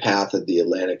right in the path of the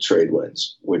Atlantic trade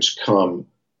winds, which come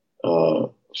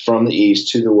from the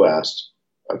east to the west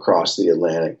across the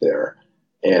Atlantic there.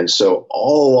 And so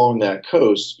all along that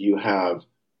coast, you have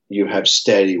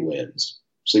steady winds.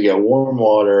 So you got warm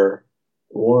water,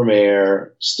 warm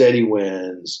air, steady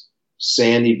winds,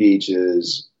 sandy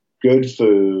beaches, good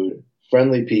food,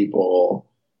 friendly people,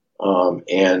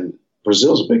 and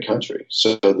Brazil's a big country.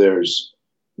 So there's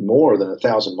more than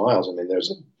 1,000 miles. I mean,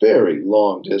 there's a very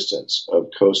long distance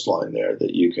of coastline there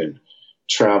that you can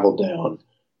travel down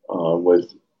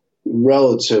with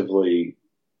relatively,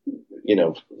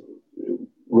 with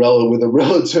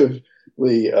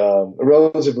a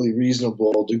relatively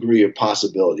reasonable degree of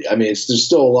possibility. I mean, there's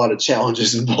still a lot of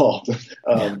challenges involved,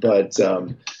 but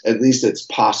at least it's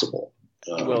possible.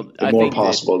 The more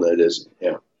possible that it is.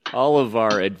 Yeah. All of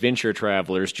our adventure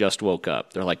travelers just woke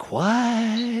up. They're like,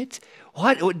 what?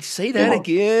 What? Say that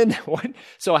again? What?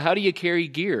 So how do you carry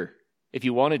gear if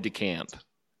you wanted to camp?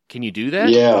 Can you do that?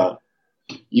 Yeah,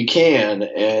 you can.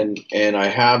 And I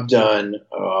have done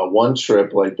one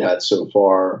trip like that so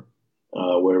far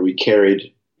where we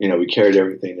carried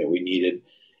everything that we needed.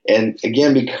 And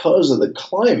again, because of the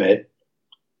climate,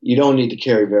 you don't need to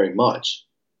carry very much.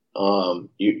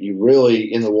 You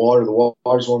really, in the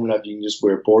water's warm enough, you can just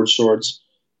wear board shorts.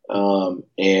 And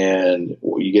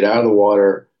when you get out of the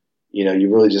water,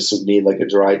 you really just need like a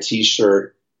dry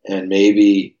t-shirt and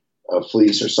maybe a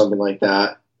fleece or something like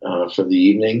that for the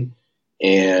evening.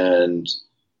 And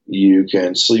you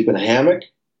can sleep in a hammock,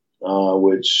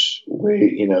 which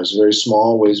is very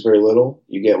small, weighs very little.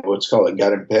 You get what's called a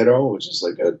garimpero, which is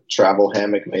like a travel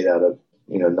hammock made out of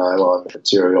nylon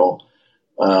material.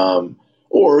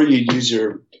 Or you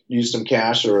use some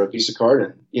cash or a piece of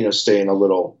card and stay in a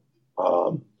little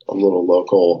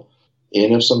local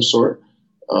inn of some sort.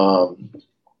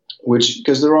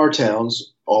 Because there are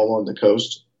towns all on the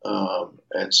coast,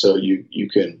 and so you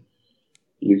can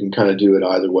kind of do it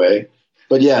either way.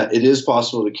 But yeah, it is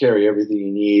possible to carry everything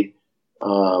you need,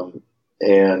 and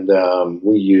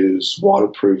we use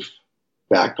waterproof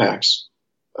backpacks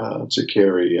to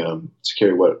carry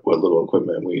what little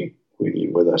equipment we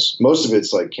need with us. Most of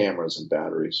it's like cameras and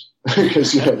batteries,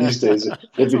 because these days,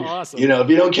 if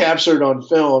you don't capture it on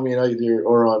film,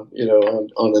 or on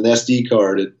an SD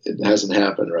card, it hasn't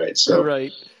happened, right? So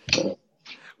right.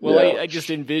 I just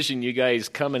envision you guys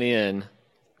coming in.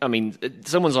 I mean,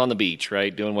 someone's on the beach,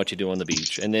 right, doing what you do on the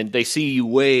beach, and then they see you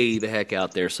way the heck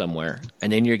out there somewhere,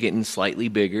 and then you're getting slightly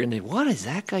bigger, and what is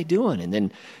that guy doing? And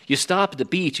then you stop at the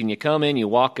beach, and you come in, you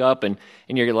walk up, and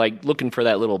you're like looking for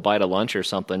that little bite of lunch or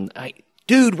something.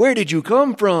 Dude, where did you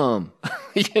come from?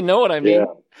 You know what I mean?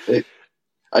 Yeah,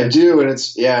 I do, and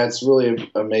it's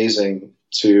really amazing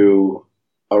to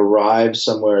arrive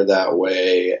somewhere that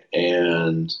way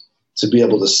and to be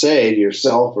able to say to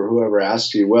yourself or whoever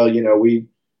asks you, well, we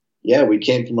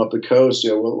came from up the coast.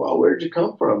 Well, where did you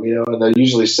come from? And they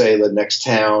usually say the next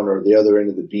town or the other end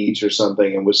of the beach or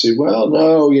something, and we'll say, well,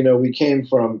 no, we came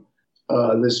from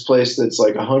this place that's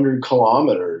like 100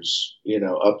 kilometers,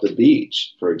 up the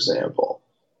beach, for example.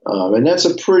 And that's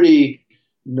a pretty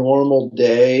normal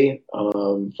day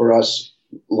for us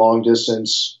long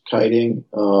distance kiting.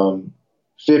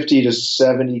 50 to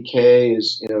 70K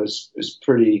is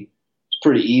pretty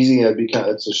easy.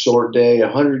 It's a short day.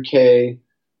 100K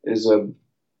is a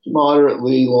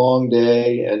moderately long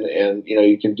day, and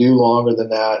you can do longer than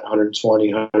that,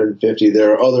 120, 150.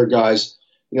 There are other guys,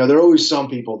 there are always some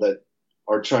people that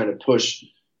are trying to push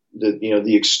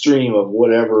the extreme of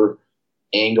whatever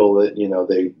angle that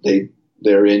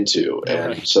they're into.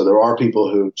 And right. So there are people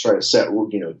who try to set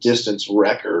distance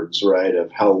records, right,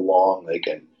 of how long they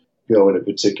can go in a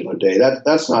particular day.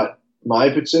 That's not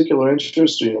my particular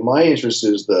interest. My interest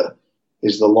is the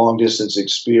long distance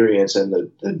experience and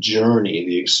the journey,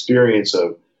 the experience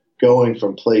of going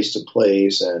from place to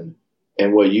place. And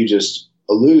what you just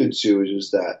alluded to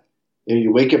is that,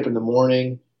 you wake up in the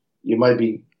morning, you might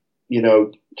be,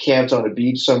 camped on a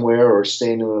beach somewhere or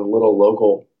staying in a little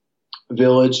local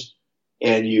village,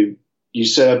 and you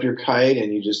set up your kite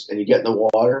and you get in the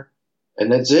water,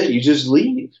 and that's it. You just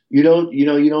leave. You don't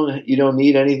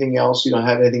need anything else. You don't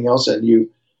have anything else, and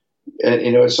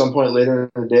at some point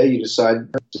later in the day, you decide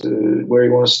where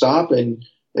you want to stop, and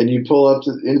you pull up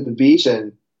into the beach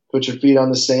and put your feet on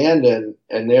the sand, and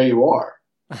there you are.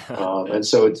 And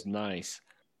so it's nice.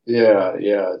 Yeah,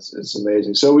 it's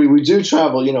amazing. So we do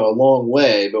travel, a long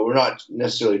way, but we're not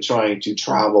necessarily trying to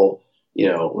travel.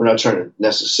 We're not trying to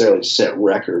necessarily set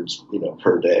records,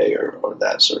 per day or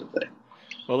that sort of thing.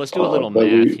 Well, let's do a little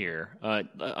math here.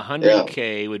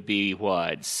 100K would be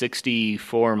what?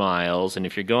 64 miles. And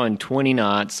if you're going 20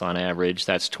 knots on average,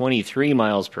 that's 23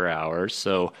 miles per hour.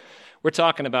 So we're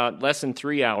talking about less than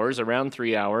 3 hours, around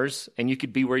 3 hours, and you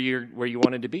could be where you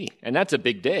wanted to be. And that's a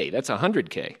big day. That's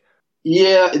 100K.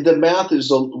 Yeah, the math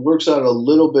works out a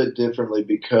little bit differently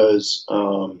because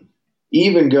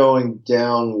even going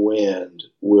downwind,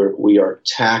 we are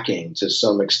tacking to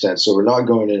some extent. So we're not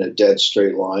going in a dead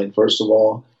straight line, first of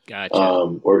all.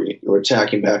 Gotcha. We're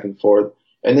tacking back and forth.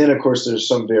 And then, of course, there's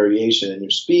some variation in your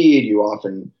speed. You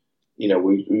often,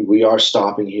 we are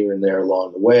stopping here and there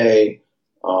along the way.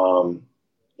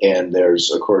 And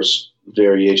there's, of course,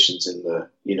 variations in the,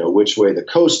 which way the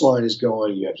coastline is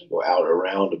going. You have to go out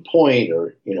around a point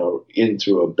or, in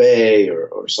through a bay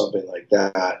or something like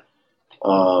that.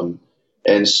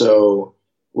 And so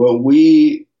what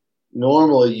we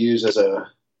normally use as a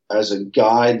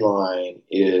guideline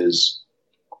is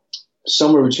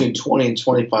somewhere between 20 and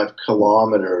 25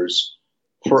 kilometers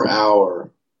per hour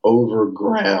over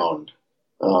ground.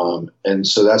 And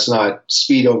so that's not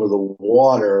speed over the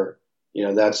water,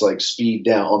 that's like speed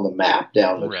down on the map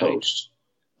down the coast.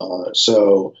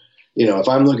 So, if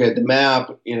I'm looking at the map,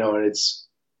 and it's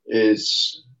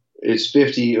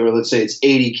 50, or let's say it's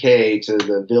 80K to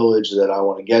the village that I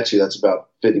want to get to, that's about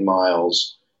 50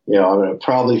 miles. I'm going to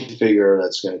probably figure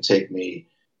that's going to take me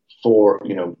more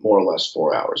or less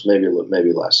 4 hours, maybe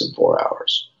less than 4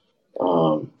 hours.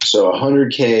 So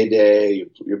 100K a day,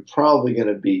 you're probably going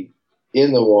to be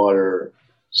in the water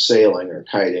sailing or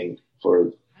kiting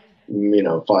for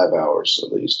 5 hours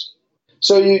at least.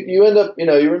 So you end up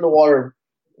you're in the water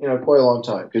quite a long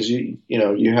time because you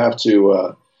have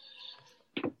to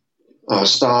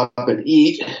stop and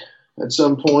eat at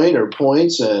some point or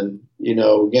points, and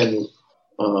again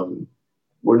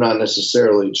we're not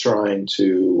necessarily trying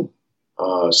to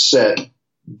set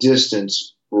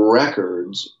distance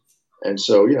records. And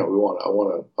so, I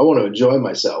want to enjoy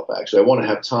myself. Actually, I want to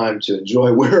have time to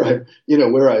enjoy where I've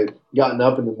gotten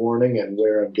up in the morning and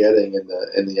where I'm getting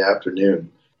in the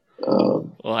afternoon.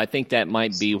 Well, I think that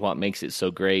might be what makes it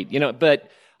so great. But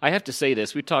I have to say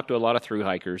this: we talked to a lot of thru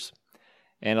hikers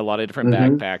and a lot of different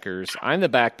backpackers. I'm the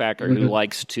backpacker who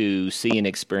likes to see and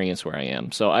experience where I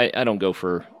am. So I don't go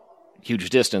for huge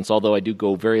distance, although I do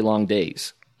go very long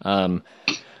days.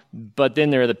 But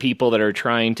then there are the people that are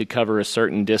trying to cover a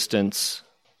certain distance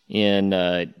in,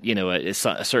 a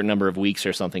certain number of weeks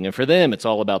or something. And for them, it's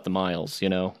all about the miles,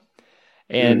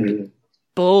 And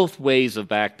both ways of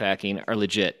backpacking are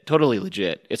legit, totally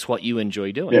legit. It's what you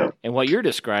enjoy doing. Yeah. And what you're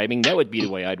describing, that would be the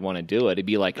way I'd want to do it. It'd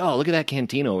be like, oh, look at that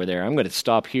cantina over there. I'm going to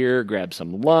stop here, grab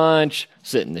some lunch,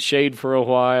 sit in the shade for a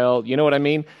while. You know what I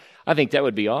mean? I think that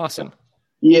would be awesome.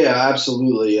 Yeah,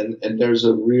 absolutely. And there's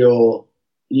a real...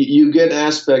 You get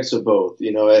aspects of both,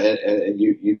 and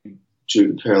you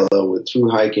drew the parallel with through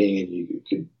hiking, and you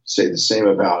could say the same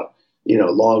about,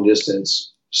 long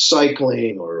distance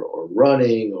cycling or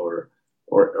running or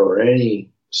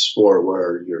any sport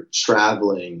where you're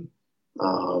traveling.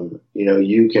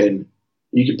 You can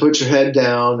put your head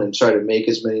down and try to make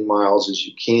as many miles as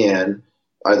you can,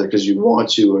 either because you want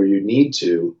to or you need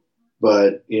to.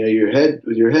 But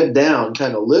with your head down,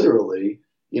 kind of literally.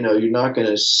 You're not going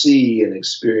to see and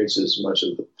experience as much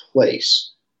of the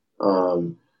place.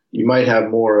 You might have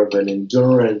more of an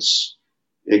endurance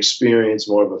experience,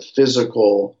 more of a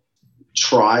physical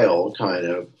trial kind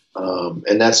of.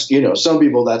 And that's, some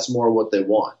people, that's more what they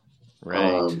want.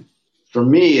 Right. For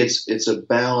me, it's a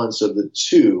balance of the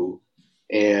two,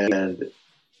 and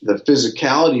the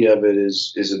physicality of it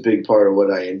is a big part of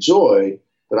what I enjoy,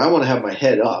 but I want to have my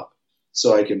head up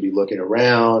so I can be looking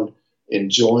around,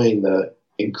 enjoying the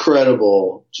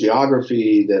incredible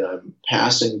geography that I'm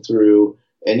passing through.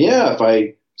 And if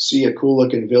I see a cool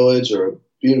looking village or a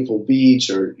beautiful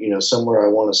beach or, somewhere I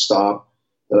want to stop,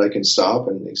 that I can stop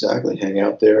and exactly hang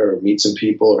out there or meet some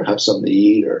people or have something to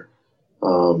eat or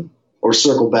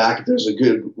circle back. If there's a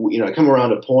good, I come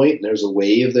around a point and there's a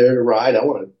wave there to ride. I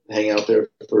want to hang out there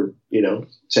for,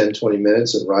 10, 20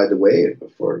 minutes and ride the wave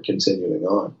before continuing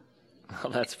on. Oh,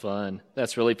 that's fun.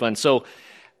 That's really fun. So,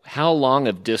 how long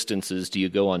of distances do you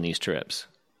go on these trips?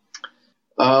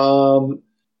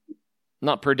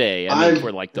 Not per day. I mean,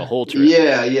 for like the whole trip.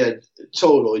 Yeah,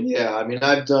 total. Yeah, I mean,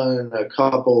 I've done a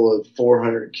couple of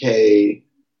 400K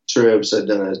trips. I've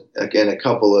done a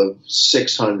couple of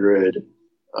 600.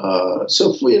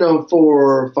 So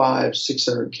 4, 5,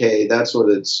 600K. That's what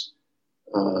it's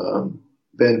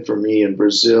been for me in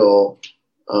Brazil.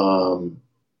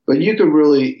 But you could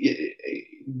really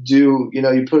do,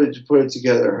 you put it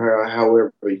together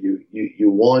however you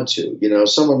want to.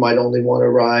 Someone might only want to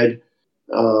ride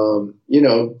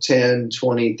 10,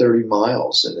 20, 30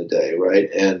 miles in a day, right?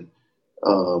 And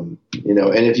and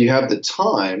if you have the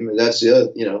time, that's the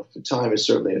other, time is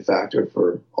certainly a factor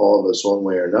for all of us one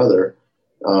way or another.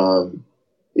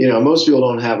 Most people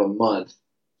don't have a month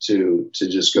to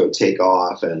just go take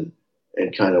off and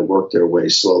kind of work their way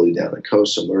slowly down the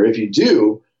coast somewhere. If you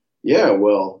do, yeah,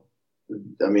 well,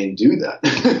 I mean, do that.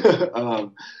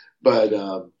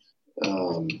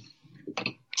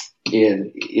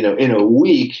 In a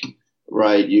week,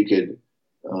 right, you could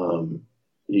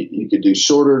do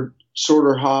shorter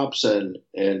hops and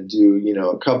do,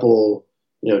 a couple,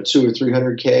 200 or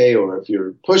 300K, or if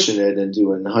you're pushing it and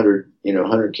doing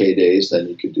 100K days, then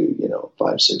you could do,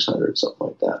 500, 600, something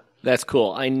like that. That's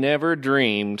cool. I never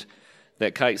dreamed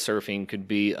that kite surfing could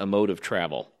be a mode of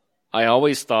travel. I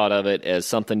always thought of it as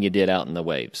something you did out in the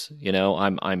waves.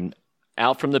 I'm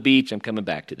out from the beach, I'm coming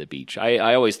back to the beach.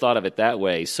 I always thought of it that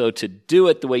way. So to do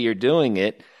it the way you're doing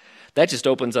it, that just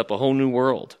opens up a whole new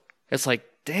world. It's like,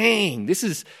 dang, this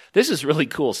is really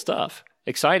cool stuff.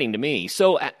 Exciting to me.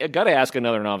 So I got to ask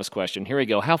another novice question. Here we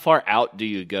go. How far out do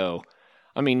you go?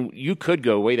 I mean, you could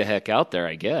go way the heck out there,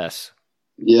 I guess.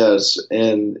 Yes,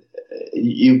 and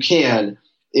you can.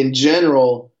 In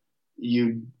general,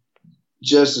 you,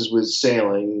 just as with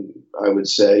sailing, I would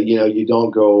say, you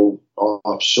don't go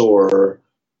offshore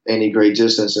any great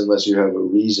distance unless you have a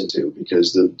reason to,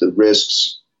 because the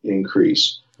risks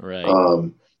increase. Right.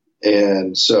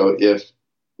 And so if,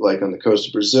 like on the coast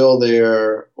of Brazil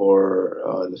there, or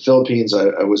in the Philippines,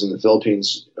 I was in the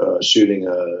Philippines shooting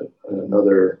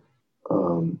another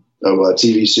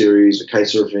TV series, a kite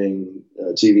surfing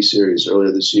TV series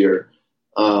earlier this year.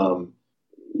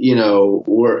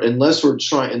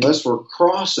 Unless we're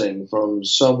crossing from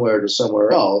somewhere to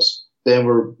somewhere else, then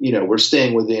we're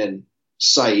staying within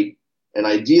sight, and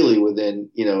ideally within,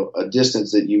 a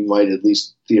distance that you might at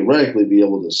least theoretically be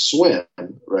able to swim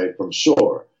right from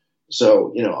shore.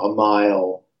 So, a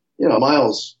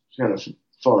mile's kind of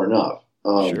far enough.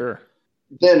 Sure.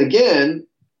 Then again,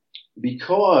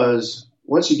 because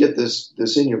once you get this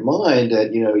in your mind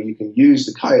that, you can use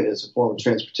the kite as a form of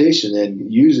transportation and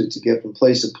use it to get from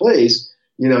place to place,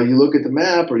 you look at the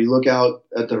map or you look out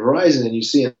at the horizon and you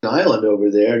see an island over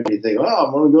there and you think, oh,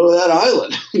 I'm going to go to that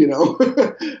island,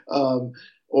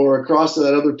 or across to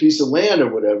that other piece of land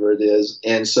or whatever it is.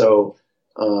 And so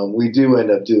we do end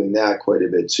up doing that quite a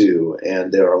bit too.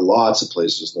 And there are lots of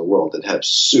places in the world that have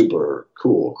super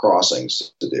cool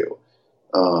crossings to do.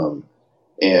 And,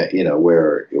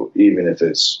 where even if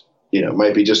it's,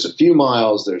 might be just a few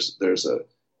miles, there's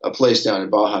a place down in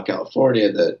Baja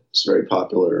California that's very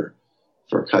popular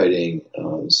for kiting,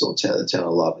 the town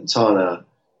of La Ventana.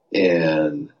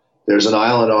 And there's an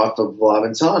island off of La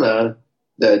Ventana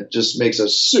that just makes a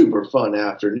super fun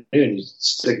afternoon. You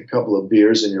stick a couple of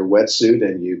beers in your wetsuit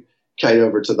and you kite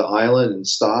over to the island and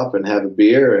stop and have a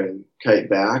beer and kite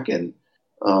back. And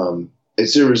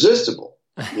it's irresistible.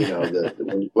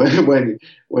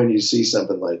 When you see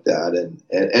something like that,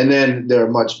 and then there are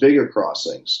much bigger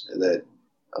crossings that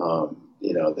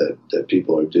that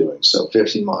people are doing. So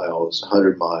 50 miles,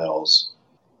 100 miles.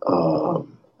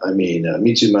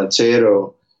 Mitu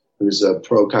Monteiro, who's a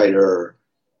pro kiter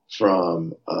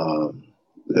from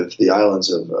the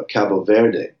islands of Cabo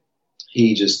Verde,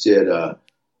 he just did a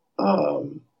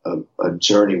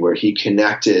journey where he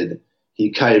kited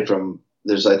from.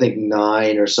 There's, I think,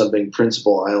 9 or something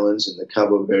principal islands in the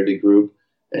Cabo Verde group,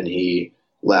 and he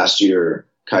last year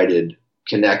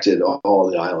connected all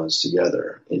the islands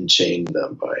together and chained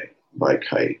them by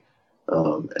kite.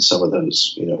 And some of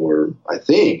those, were, I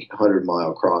think,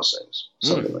 100-mile crossings,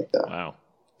 something like that. Wow,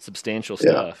 substantial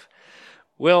stuff. Yeah.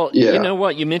 Well, you know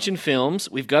what? You mentioned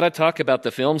films. We've got to talk about the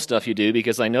film stuff you do,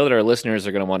 because I know that our listeners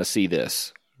are going to want to see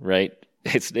this, right?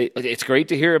 It's great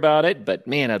to hear about it, but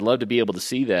man, I'd love to be able to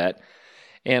see that.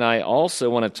 And I also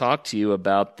want to talk to you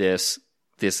about this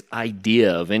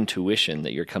idea of intuition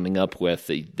that you're coming up with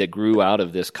that grew out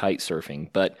of this kite surfing.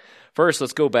 But first,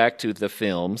 let's go back to the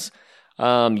films.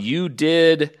 You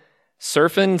did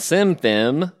Surfin'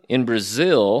 Sem in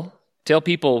Brazil. Tell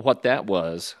people what that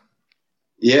was.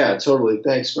 Yeah, totally.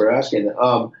 Thanks for asking.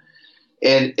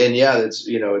 And yeah,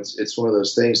 it's one of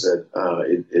those things that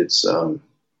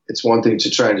it's one thing to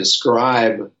try and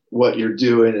describe what you're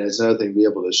doing, and it's another thing to be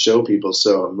able to show people.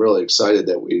 So I'm really excited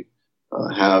that we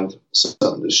have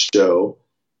something to show.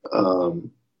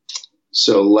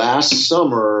 So last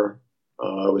summer,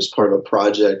 I was part of a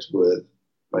project with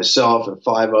myself and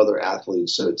 5 other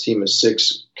athletes, so a team of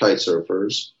 6 kite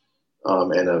surfers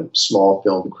and a small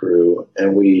film crew,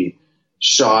 and we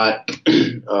shot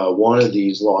one of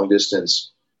these long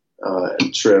distance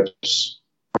trips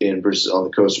in Brazil, on the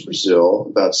coast of Brazil,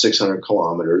 about 600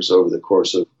 kilometers over the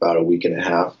course of about a week and a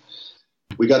half.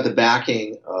 We got the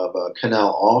backing of Canal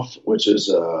Off, which is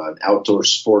an outdoor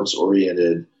sports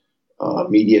oriented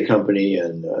media company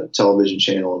and television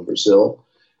channel in Brazil,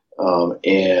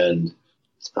 and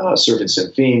Surf and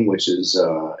Sim Theme, which is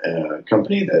a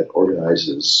company that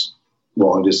organizes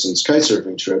long distance kite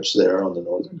surfing trips there on the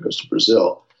northern coast of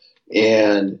Brazil.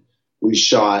 And we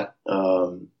shot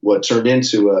what turned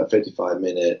into a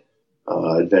 55-minute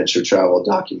adventure travel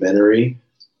documentary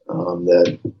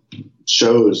that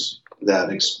shows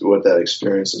what that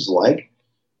experience is like,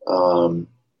 and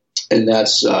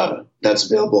that's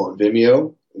available on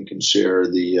Vimeo. You can share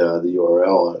the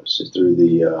URL through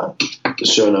the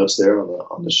show notes there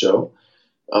on the show,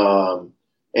 and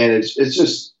it's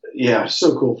just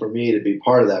so cool for me to be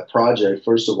part of that project.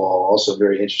 First of all, also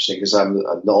very interesting because I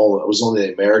was only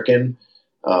an American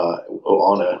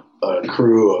on a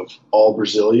crew of all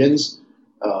Brazilians,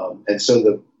 and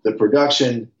so the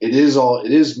production it is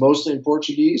mostly in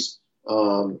Portuguese,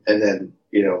 and then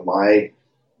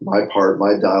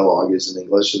my dialogue is in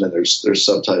English, and then there's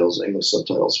subtitles, English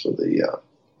subtitles for the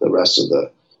rest of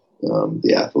the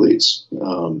athletes.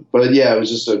 But yeah, it was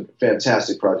just a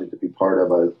fantastic project to be part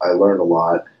of. I learned a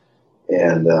lot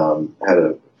and had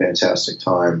a fantastic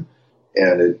time,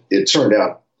 and it turned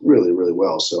out really, really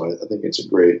well. So I think it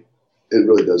really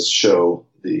does show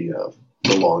the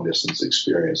long distance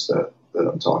experience that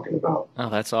I'm talking about. Oh,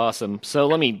 that's awesome. So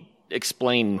let me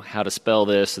explain how to spell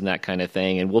this and that kind of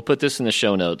thing, and we'll put this in the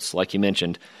show notes like you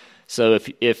mentioned. So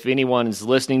if anyone's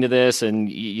listening to this and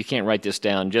you can't write this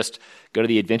down, just go to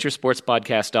the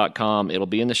adventuresportspodcast.com. It'll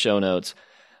be in the show notes.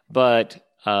 But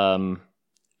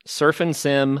Surf and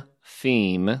Sim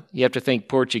Theme, you have to think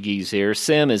Portuguese here.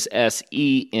 Sim is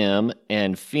S-E-M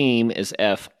and Theme is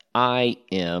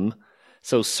F-I-M.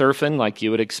 So surfing like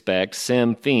you would expect,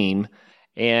 Sim Theme.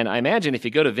 And I imagine if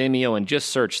you go to Vimeo and just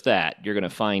search that, you're going to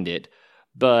find it.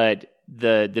 But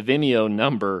the Vimeo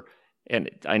number, and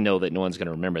I know that no one's going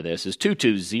to remember this, is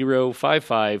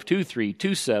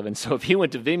 220-552327. So if you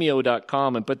went to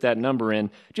Vimeo.com and put that number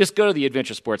in, just go to the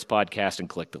Adventure Sports Podcast and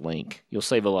click the link. You'll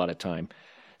save a lot of time.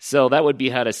 So that would be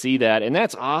how to see that. And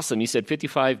that's awesome. You said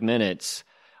 55 minutes.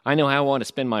 I know how I want to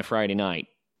spend my Friday night.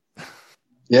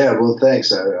 Yeah, well,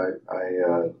 thanks. I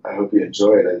hope you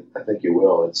enjoy it. I think you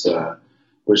will. It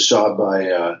was shot by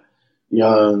a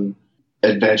young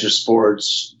adventure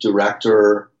sports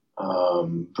director,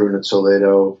 Bruna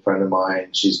Toledo, friend of mine.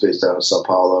 She's based out of Sao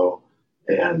Paulo,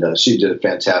 and she did a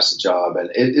fantastic job. And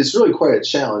it's really quite a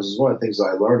challenge. It's one of the things that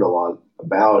I learned a lot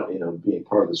about, being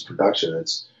part of this production.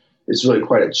 It's really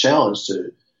quite a challenge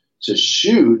to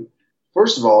shoot,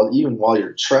 first of all, even while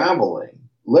you're traveling,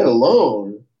 let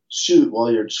alone shoot while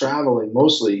you're traveling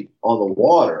mostly on the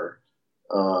water.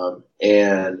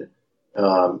 And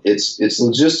it's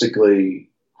logistically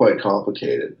quite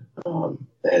complicated. And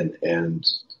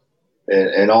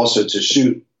also to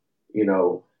shoot,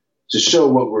 to show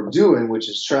what we're doing, which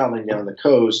is traveling down the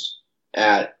coast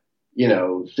at,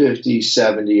 50,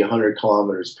 70, 100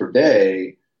 kilometers per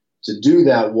day, to do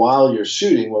that while you're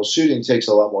shooting. Well, shooting takes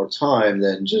a lot more time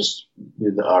than just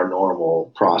our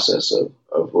normal process of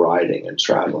riding and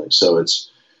traveling. So it was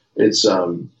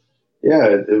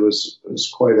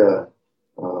quite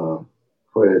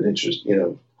an interest,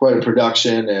 quite a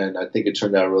production, and I think it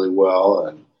turned out really well,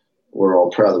 and we're all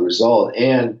proud of the result.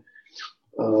 And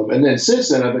then since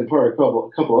then, I've been part of a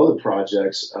couple other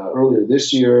projects. Earlier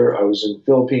this year, I was in the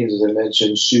Philippines, as I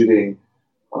mentioned, shooting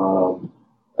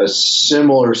a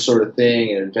similar sort of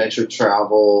thing, an adventure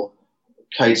travel,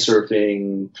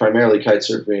 primarily kite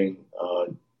surfing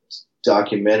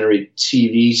documentary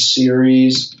TV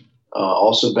series,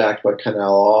 also backed by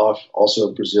Canal Off, also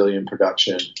a Brazilian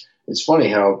production. It's funny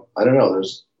how, I don't know,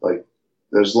 there's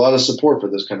a lot of support for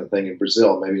this kind of thing in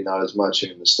Brazil, maybe not as much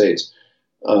here in the States.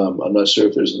 I'm not sure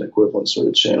if there's an equivalent sort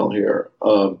of channel here.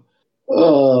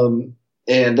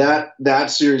 And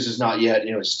that series is not yet,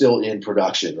 it's still in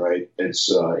production, right?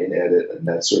 It's in edit and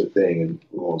that sort of thing, and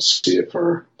we won't see it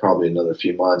for probably another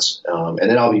few months. And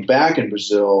then I'll be back in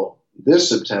Brazil this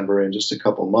September in just a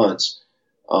couple months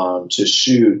to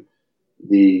shoot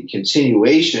the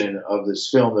continuation of this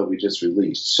film that we just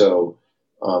released. So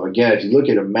Again, if you look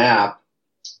at a map,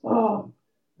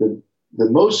 the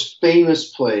most famous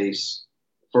place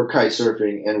for kite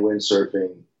surfing and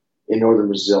windsurfing in northern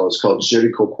Brazil is called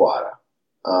Jericoacoara,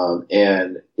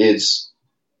 and it's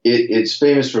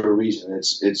famous for a reason.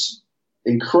 It's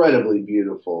incredibly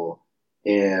beautiful,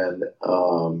 and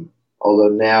although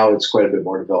now it's quite a bit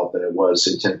more developed than it was,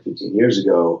 say, 10, 15 years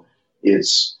ago,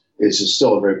 it's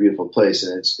still a very beautiful place,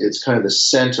 and it's kind of the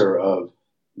center of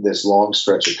this long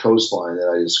stretch of coastline that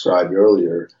I described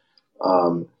earlier.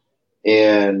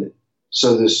 And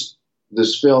so this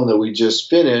film that we just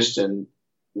finished and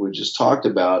we just talked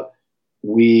about,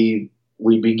 we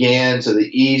began to the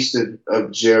east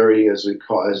of Jerry, as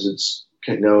it's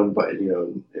known by,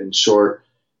 in short,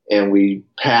 and we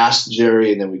passed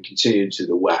Jerry, and then we continued to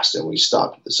the west, and we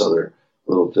stopped at this other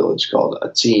little village called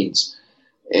Atins.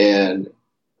 And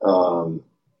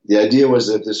the idea was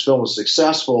that if this film was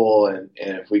successful, and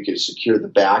if we could secure the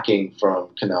backing from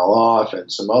Canal Off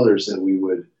and some others, that we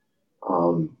would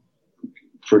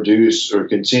produce or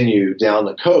continue down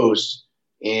the coast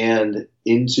and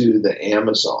into the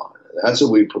Amazon. That's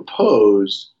what we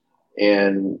proposed,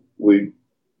 and we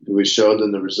showed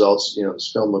them the results.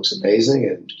 This film looks amazing,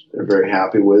 and they're very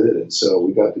happy with it. And so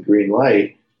we got the green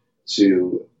light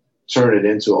to turn it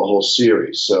into a whole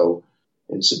series. So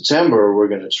in September, we're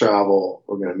going to travel.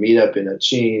 We're going to meet up in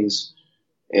Atins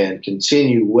and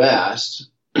continue west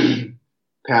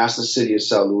past the city of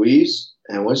São Luís.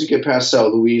 And once you get past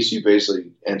São Luís, you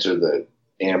basically enter the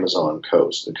Amazon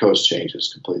coast. The coast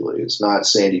changes completely. It's not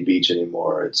sandy beach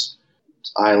anymore. It's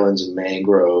islands and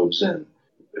mangroves and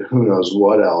who knows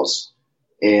what else.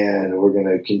 And we're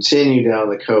going to continue down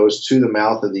the coast to the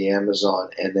mouth of the Amazon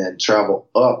and then travel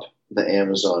up the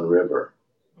Amazon River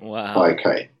by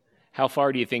kite. How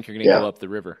far do you think you're going to go up the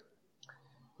river?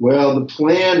 Well, the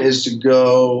plan is to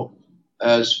go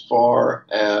as far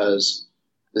as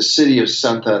the city of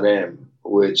Santarém,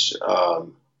 which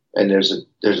and there's a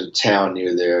town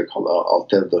near there called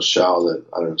Alter do Chão that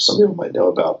I don't know, some people might know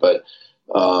about, but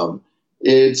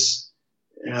it's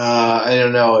I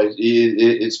don't know,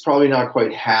 it's probably not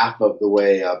quite half of the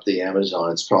way up the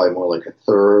Amazon. It's probably more like a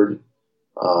third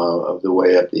of the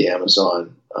way up the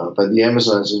Amazon. But the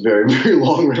Amazon is a very, very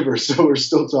long river, so we're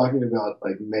still talking about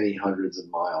like many hundreds of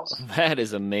miles. That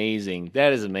is amazing.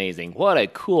 That is amazing. What a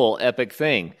cool, epic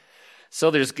thing. So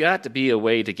there's got to be a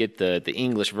way to get the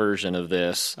English version of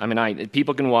this. I mean,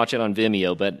 people can watch it on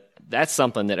Vimeo, but that's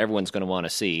something that everyone's going to want to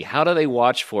see. How do they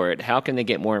watch for it? How can they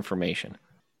get more information?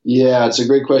 Yeah, it's a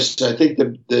great question. I think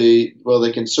they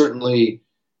can certainly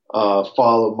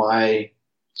follow my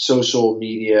social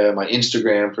media, my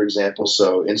Instagram, for example.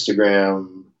 So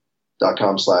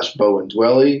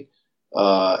Instagram.com/BowenDwelly,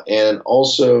 and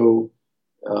also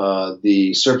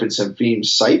the Surf and Semfim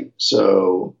site.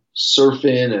 So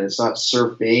Surfin, and it's not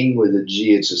surfing with a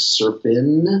G, it's a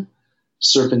Surfin and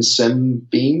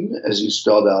Semfim, as you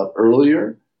spelled out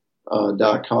earlier, .com,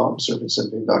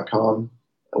 surfandsemfim.com.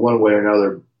 One way or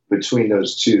another, between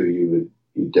those two,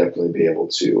 you'd definitely be able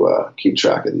to keep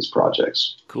track of these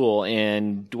projects. Cool.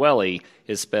 And Dwelle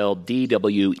is spelled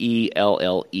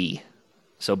Dwelle.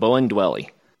 So Bowen Dwelle.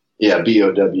 Yeah,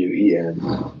 Bowen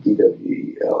Dwelle.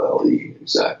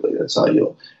 Exactly. That's how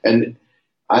you'll. And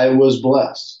I was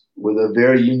blessed with a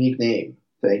very unique name.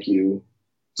 Thank you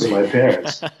to my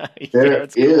parents. There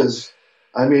is,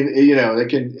 cool. I mean,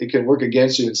 it can work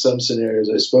against you in some scenarios,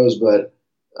 I suppose, but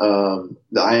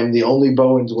I am the only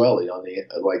Bowen Dwelle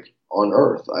on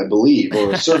Earth, I believe,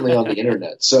 or certainly on the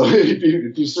internet. So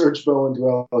if you search Bowen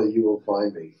Dwelle, you will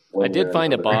find me. I did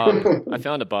find a Bob. I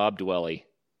found a Bob Dwelle,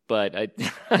 but I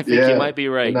think you might be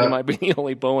right. You might be the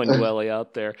only Bowen Dwelle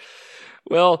out there.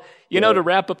 Well, to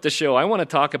wrap up the show, I want to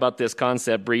talk about this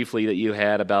concept briefly that you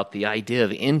had about the idea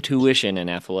of intuition in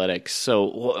athletics. So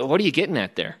what are you getting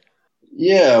at there?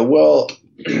 Yeah, well,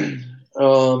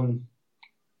 for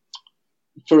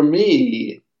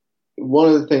me,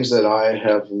 one of the things that I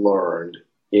have learned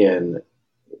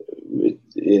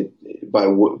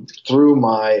through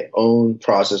my own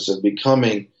process of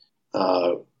becoming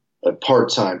a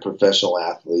part-time professional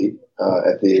athlete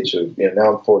at the age of,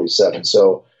 now I'm 47,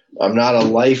 so I'm not a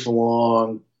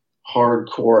lifelong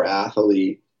hardcore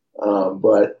athlete,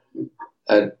 but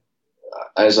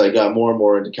as I got more and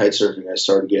more into kite surfing, I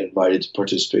started getting invited to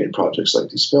participate in projects like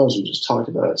these films we just talked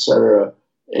about, et cetera,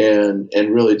 and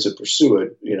really to pursue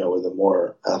it, with a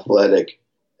more athletic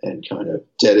and kind of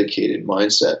dedicated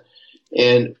mindset.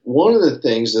 And one of the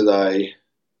things that I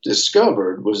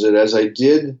discovered was that as I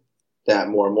did that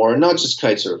more and more, and not just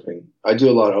kite surfing, I do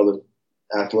a lot of other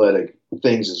athletic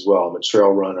things as well. I'm a trail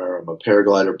runner, I'm a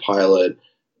paraglider pilot,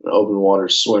 an open water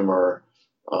swimmer,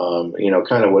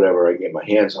 kind of whatever I get my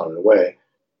hands on in a way.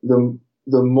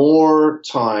 The more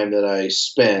time that I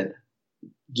spent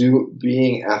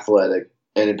being athletic,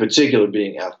 and in particular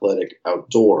being athletic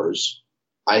outdoors,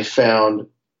 I found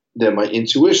that my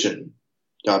intuition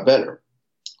got better.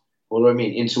 What do I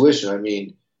mean? Intuition. I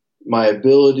mean my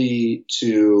ability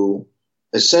to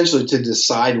essentially to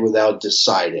decide without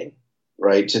deciding,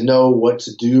 right? To know what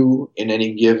to do in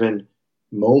any given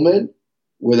moment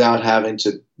without having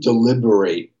to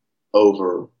deliberate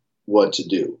over what to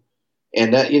do.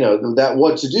 And that, that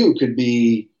what to do could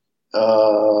be,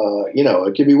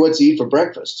 it could be what to eat for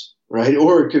breakfast, right?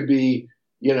 Or it could be,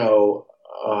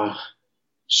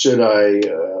 should I,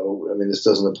 this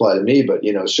doesn't apply to me, but,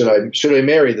 should I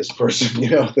marry this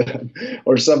person,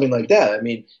 or something like that. I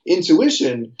mean,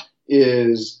 intuition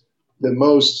is one of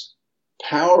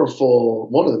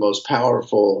the most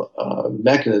powerful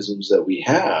mechanisms that we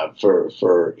have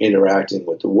for interacting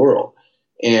with the world.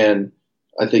 And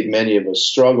I think many of us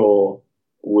struggle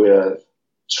with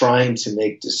trying to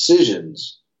make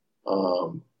decisions.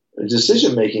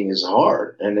 Decision making is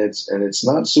hard, and it's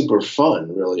not super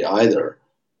fun really either.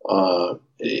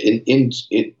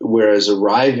 Whereas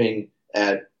arriving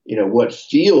at what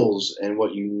feels and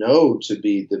what to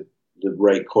be the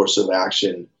right course of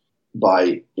action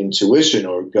by intuition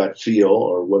or gut feel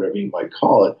or whatever you might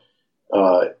call it,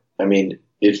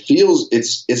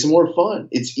 it's more fun.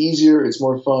 It's easier. It's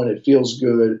more fun. It feels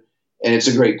good. And it's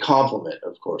a great complement,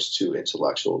 of course, to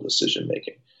intellectual decision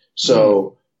making.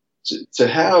 So to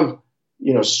have,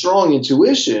 strong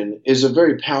intuition is a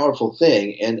very powerful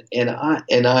thing. And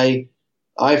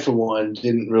I for one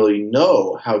didn't really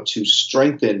know how to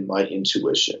strengthen my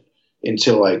intuition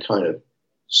until I kind of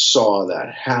saw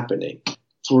that happening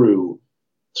through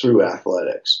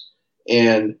athletics.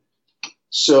 And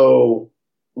so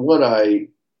what I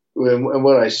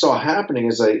saw happening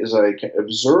as I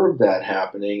observed that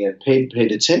happening and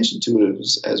paid attention to it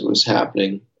as it was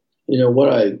happening,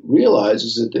 what I realized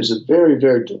is that there's a very,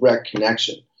 very direct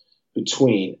connection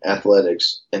between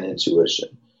athletics and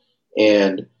intuition.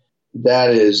 And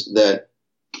that is that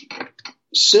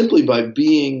simply by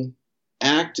being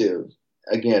active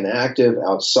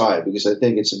outside, because I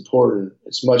think it's important,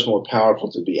 it's much more powerful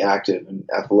to be active and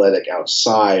athletic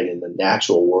outside in the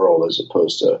natural world as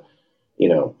opposed to,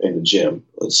 in the gym,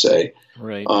 let's say.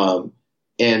 Right.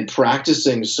 And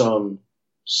practicing some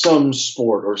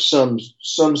sport or some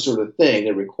sort of thing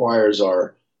that requires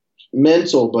our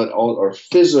mental but our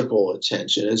physical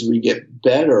attention as we get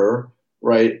better,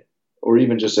 right? Or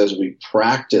even just as we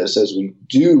practice, as we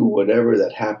do whatever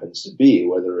that happens to be,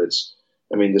 whether it's,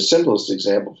 the simplest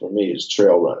example for me is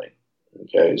trail running.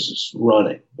 Okay, it's just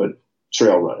running, but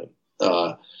trail running.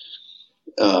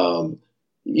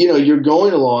 You're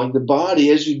going along, the body,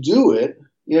 as you do it,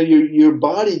 your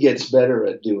body gets better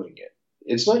at doing it.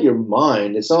 It's not your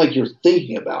mind. It's not like you're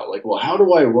thinking about, like, well, how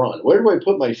do I run? Where do I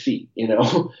put my feet?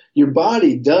 Your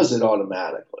body does it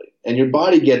automatically, and your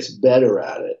body gets better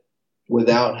at it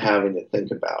without having to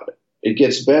think about it. It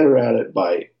gets better at it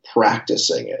by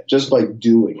practicing it, just by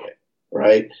doing it,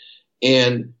 right?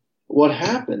 And what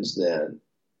happens then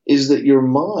is that your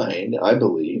mind, I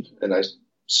believe, and I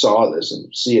saw this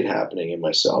and see it happening in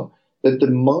myself, that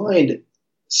the mind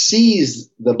sees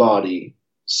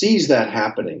that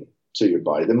happening to your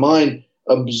body. The mind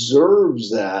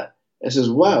observes that and says,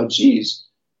 wow, geez,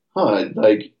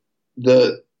 like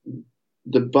the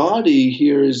body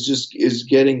here is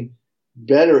getting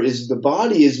better, the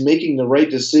body is making the right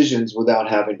decisions without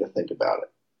having to think about it.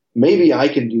 Maybe I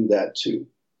can do that too.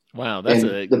 Wow, that's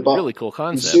a really cool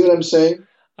concept. You see what I'm saying?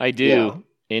 I do. Yeah.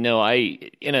 In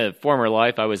a former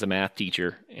life, I was a math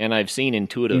teacher, and I've seen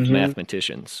intuitive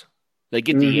mathematicians. They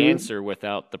get the answer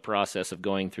without the process of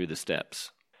going through the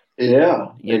steps.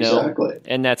 Yeah, exactly.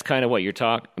 And that's kind of what you're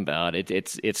talking about.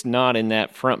 It's not in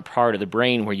that front part of the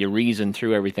brain where you reason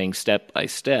through everything step by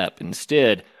step.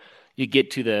 Instead, you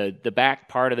get to the back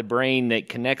part of the brain that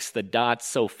connects the dots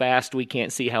so fast we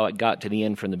can't see how it got to the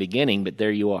end from the beginning, but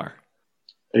there you are.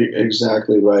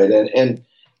 Exactly right. And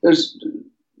there's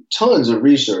tons of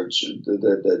research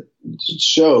that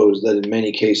shows that in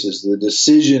many cases the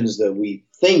decisions that we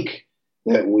think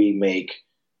that we make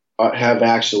have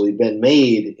actually been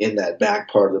made in that back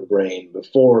part of the brain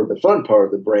before the front part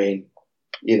of the brain,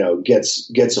 gets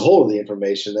a hold of the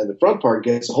information. Then the front part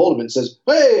gets a hold of it and says,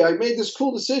 hey, I made this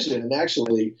cool decision. And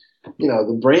actually,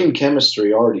 the brain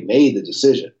chemistry already made the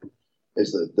decision.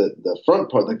 Is the front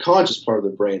part, the conscious part of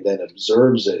the brain then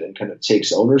observes it and kind of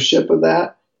takes ownership of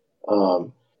that.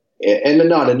 And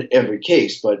not in every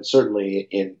case, but certainly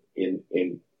in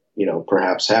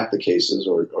perhaps half the cases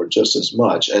or just as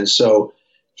much. And so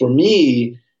for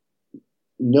me,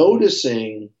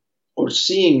 noticing or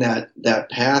seeing that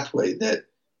pathway, that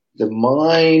the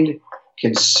mind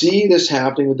can see this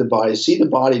happening with the body, see the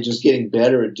body just getting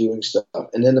better at doing stuff.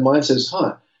 And then the mind says,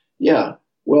 yeah,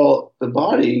 well, the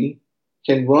body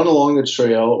can run along the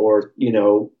trail or,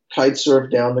 kite surf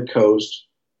down the coast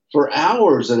for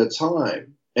hours at a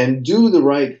time and do the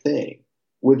right thing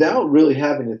without really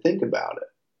having to think about it,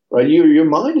 right? Your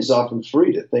mind is often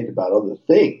free to think about other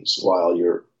things while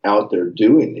you're out there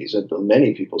doing these. And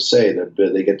many people say that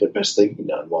they get their best thinking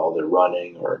done while they're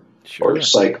running or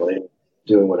cycling,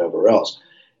 doing whatever else.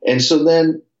 And so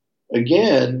then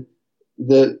again,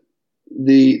 the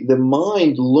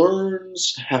mind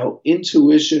learns how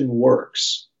intuition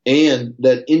works, and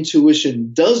that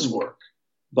intuition does work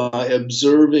by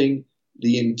observing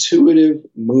the intuitive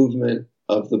movement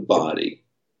of the body.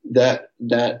 That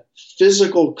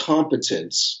physical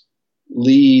competence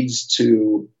leads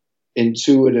to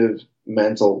intuitive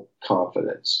mental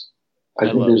confidence. I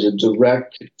think there's a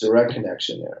direct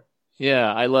connection there.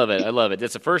 Yeah, I love it. I love it.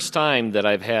 It's the first time that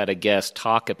I've had a guest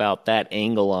talk about that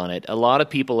angle on it. A lot of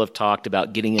people have talked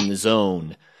about getting in the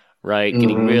zone, right? Mm-hmm.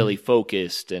 Getting really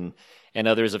focused, and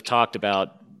others have talked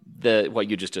about what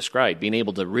you just described, being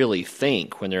able to really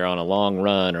think when they're on a long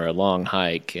run or a long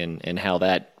hike, and how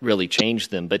that really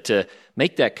changed them. But to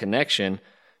make that connection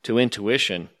to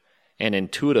intuition and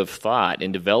intuitive thought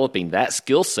and developing that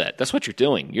skill set, that's what you're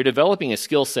doing. You're developing a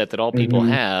skill set that all people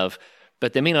have,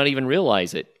 but they may not even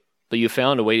realize it. But you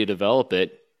found a way to develop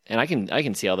it, and I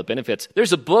can see all the benefits.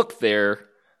 There's a book there,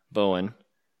 Bowen.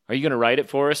 Are you going to write it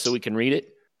for us so we can read it?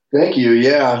 Thank you.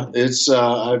 Yeah, it's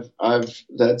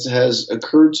that has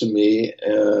occurred to me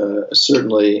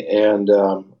certainly, and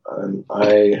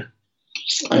I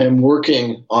am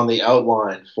working on the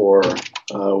outline for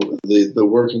the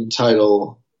working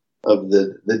title of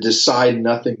the Decide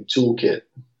Nothing Toolkit.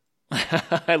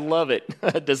 I love it.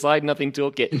 Decide Nothing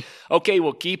Toolkit. Okay,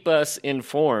 well, keep us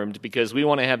informed, because we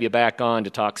want to have you back on to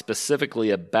talk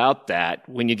specifically about that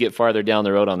when you get farther down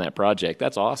the road on that project.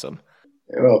 That's awesome.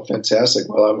 Well, fantastic.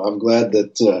 Well, I'm glad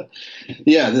that that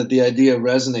the idea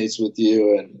resonates with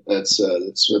you, and that's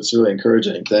really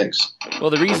encouraging. Thanks. Well,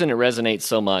 the reason it resonates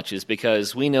so much is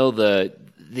because we know the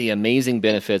amazing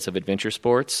benefits of adventure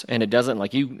sports, and it doesn't,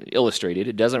 like you illustrated,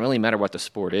 it doesn't really matter what the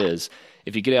sport is.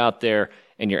 If you get out there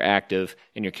and you're active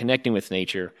and you're connecting with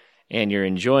nature and you're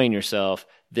enjoying yourself,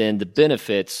 then the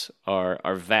benefits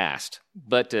are vast.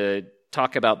 But to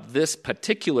talk about this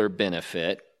particular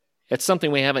benefit, it's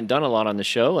something we haven't done a lot on the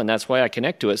show, and that's why I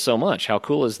connect to it so much. How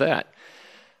cool is that?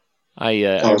 I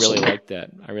really like that.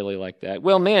 I really like that.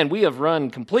 Well, man, we have run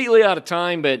completely out of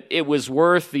time, but it was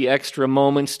worth the extra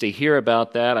moments to hear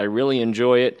about that. I really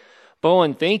enjoy it.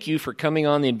 Bowen, thank you for coming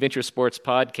on the Adventure Sports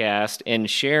Podcast and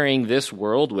sharing this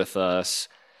world with us.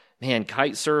 Man,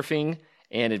 kite surfing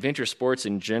and adventure sports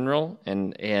in general,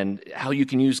 and how you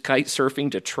can use kite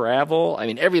surfing to travel. I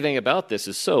mean, everything about this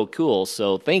is so cool.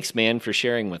 So thanks, man, for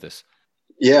sharing with us.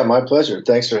 Yeah, my pleasure.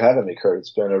 Thanks for having me, Kurt.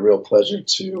 It's been a real pleasure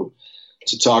to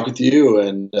talk with you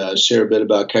and share a bit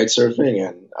about kite surfing.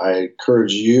 And I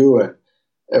encourage you and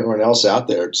everyone else out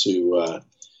there to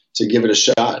give it a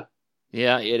shot.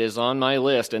 Yeah, it is on my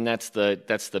list, and that's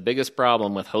the biggest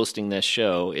problem with hosting this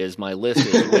show is my list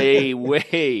is way,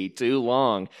 way too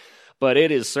long. But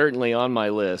it is certainly on my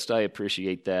list. I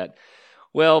appreciate that.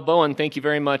 Well, Bowen, thank you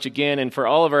very much again. And for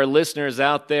all of our listeners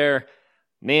out there,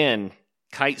 man,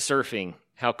 kite surfing,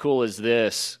 how cool is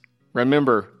this?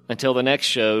 Remember, until the next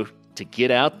show, to get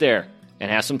out there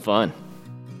and have some fun.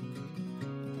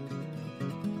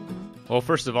 Well,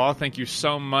 first of all, thank you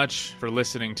so much for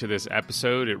listening to this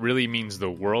episode. It really means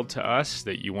the world to us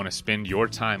that you want to spend your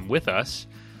time with us.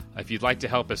 If you'd like to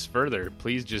help us further,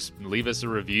 please just leave us a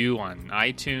review on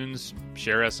iTunes,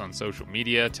 share us on social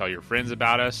media, tell your friends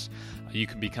about us. You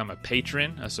can become a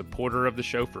patron, a supporter of the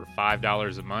show for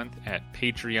 $5 a month at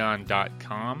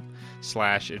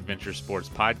patreon.com/Adventure Sports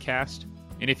Podcast.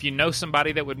 And if you know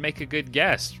somebody that would make a good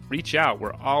guest, reach out.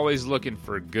 We're always looking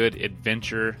for good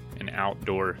adventure and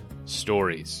outdoor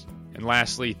stories. And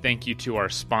lastly, thank you to our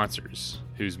sponsors,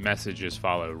 whose messages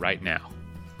follow right now.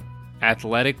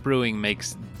 Athletic Brewing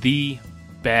makes the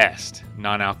best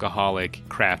non-alcoholic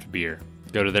craft beer.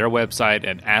 Go to their website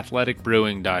at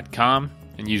athleticbrewing.com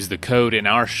and use the code in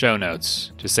our show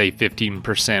notes to save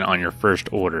 15% on your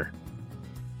first order.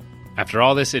 After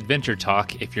all this adventure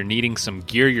talk, if you're needing some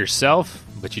gear yourself,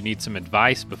 but you need some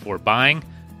advice before buying,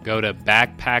 go to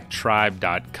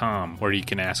backpacktribe.com, where you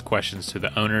can ask questions to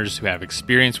the owners who have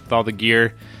experience with all the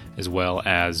gear, as well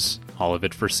as all of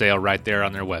it for sale right there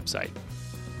on their website.